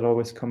here or they'll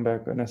always come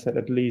back. And I said,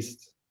 at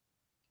least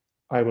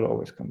I will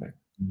always come back.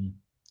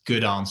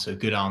 Good answer.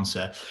 Good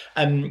answer.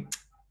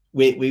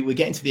 We're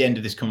getting to the end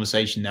of this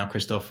conversation now,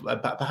 Christoph.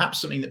 But perhaps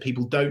something that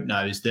people don't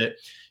know is that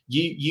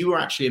you were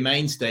actually a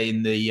mainstay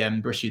in the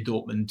Borussia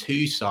Dortmund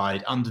 2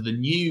 side under the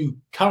new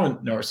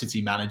current Norwich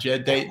City manager,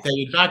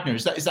 David Wagner.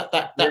 Is that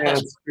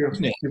that's true,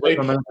 isn't it?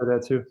 There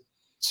too.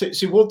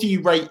 So what do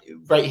you rate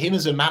him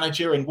as a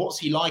manager, and what's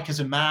he like as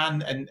a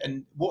man,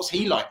 and what's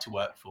he like to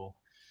work for?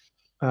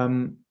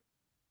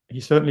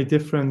 He's certainly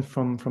different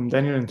from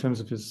Daniel in terms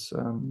of his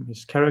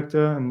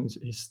character and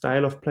his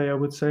style of play, I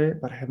would say.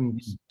 But I haven't,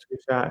 to be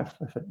fair,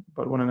 I've had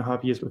about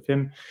 1.5 years with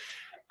him.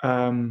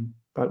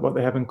 But what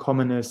they have in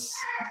common is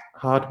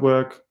hard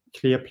work,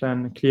 clear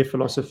plan, clear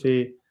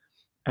philosophy,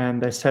 and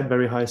they set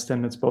very high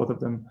standards, both of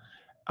them.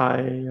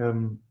 I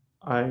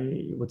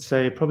would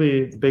say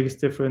probably the biggest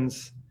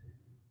difference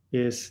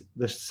is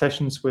the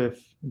sessions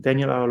with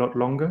Daniel are a lot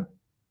longer.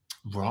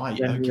 Right.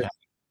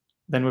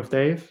 Than with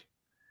Dave.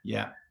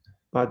 Yeah.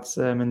 But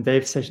in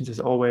Dave's sessions has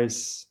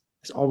always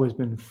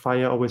been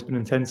fire, always been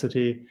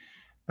intensity.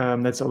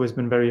 That's always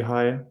been very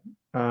high.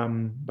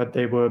 But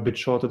they were a bit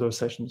shorter, those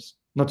sessions.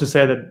 Not to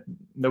say that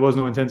there was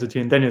no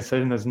intensity in Daniel's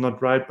session, that's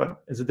not right,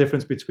 but it's a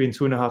difference between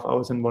 2.5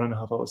 hours and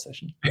 1.5 hour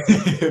session.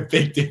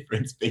 Big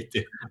difference.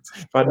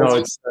 But no,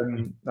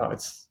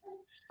 it's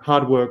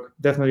hard work,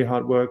 definitely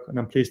hard work, and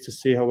I'm pleased to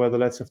see how well the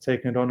lads have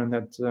taken it on, and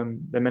that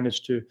they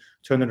managed to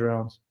turn it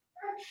around.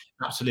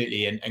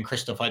 Absolutely. And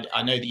Christoph,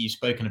 I know that you've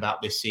spoken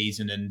about this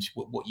season and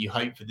what you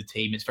hope for the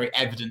team. It's very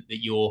evident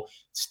that you're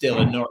still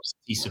a Norwich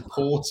City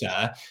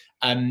supporter.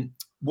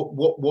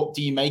 What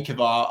do you make of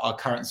our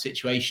current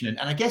situation? And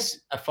I guess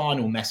a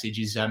final message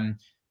is,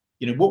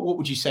 what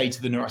would you say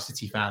to the Norwich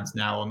City fans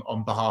now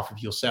on behalf of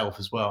yourself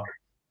as well?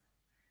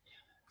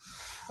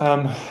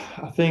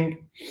 I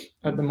think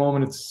at the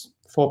moment it's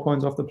 4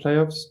 points off the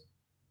playoffs,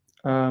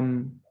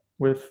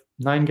 with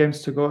 9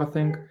 games to go, I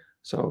think.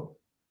 So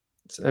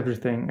it's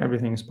everything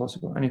is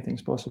possible.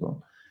 Anything's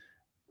possible.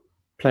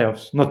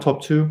 Playoffs, not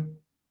top 2.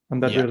 I'm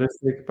that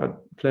realistic,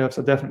 but playoffs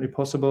are definitely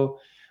possible.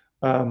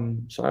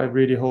 So I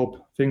really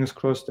hope, fingers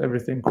crossed,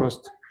 everything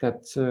crossed,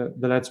 that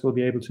the lads will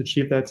be able to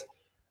achieve that.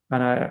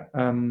 And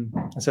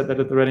I said that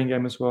at the Reading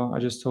game as well. I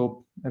just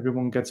hope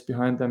everyone gets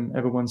behind them.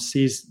 Everyone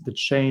sees the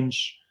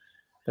change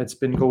that's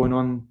been going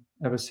on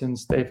ever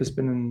since Dave has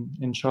been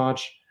in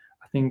charge.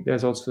 I think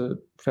there's also a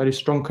fairly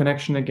strong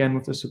connection again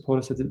with the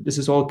supporters. That this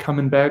is all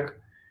coming back.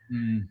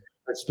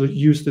 Let's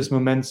use this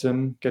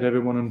momentum, get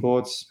everyone on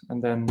board,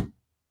 and then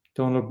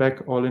don't look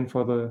back. All in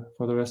for the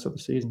rest of the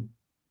season.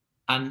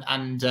 And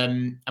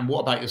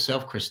what about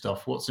yourself,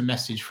 Christoph? What's a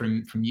message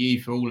from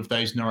you for all of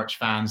those Norwich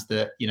fans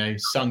that, you know,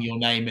 sung your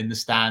name in the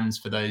stands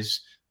for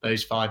those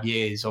 5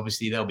 years?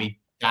 Obviously, there'll be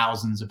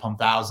thousands upon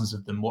thousands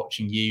of them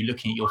watching you,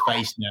 looking at your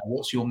face now.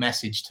 What's your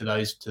message to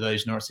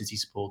those Norwich City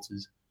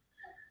supporters?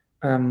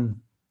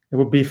 It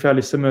would be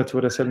fairly similar to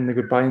what I said in the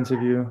goodbye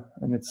interview,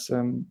 and it's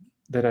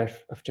that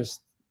I've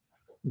just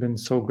been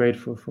so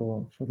grateful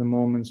for the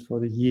moments, for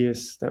the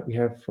years that we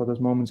have, for those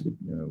moments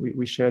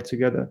we shared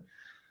together.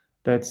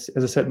 That's,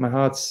 as I said, my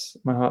heart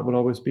will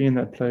always be in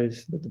that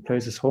place. That the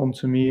place is home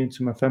to me and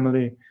to my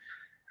family,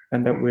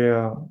 and that we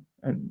are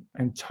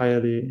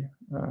entirely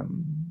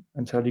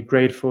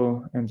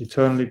grateful and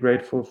eternally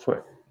grateful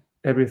for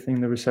everything,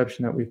 the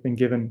reception that we've been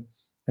given,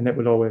 and that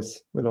will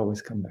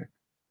always come back.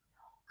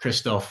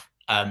 Christoph,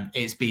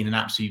 it's been an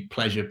absolute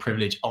pleasure,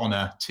 privilege,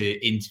 honor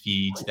to interview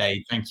you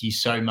today. Thank you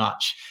so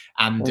much.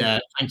 And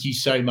thank you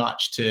so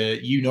much to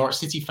you Norwich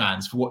City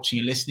fans for watching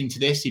and listening to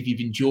this. If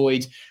you've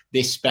enjoyed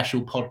this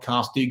special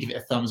podcast, do give it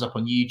a thumbs up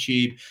on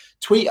YouTube.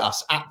 Tweet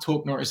us at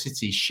Talk Norwich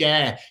City.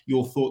 Share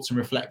your thoughts and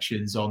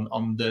reflections on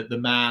the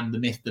man, the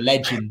myth, the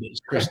legend that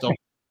is Christoph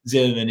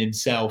Zimmermann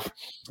himself.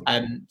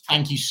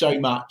 Thank you so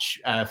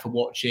much for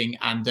watching.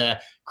 And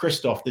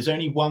Christoph, there's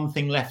only one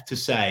thing left to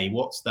say.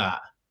 What's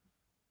that?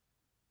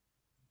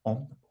 On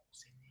the ball,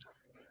 City.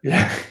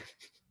 Yeah.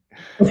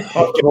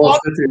 Off the ball,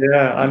 City.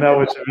 Yeah, I know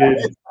what you mean.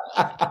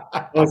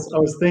 I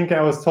was thinking,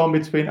 I was torn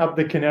between Up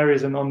the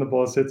Canaries and On the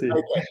Ball, City.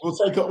 Okay,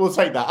 we'll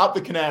take that. Up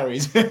the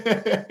Canaries.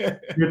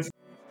 Good.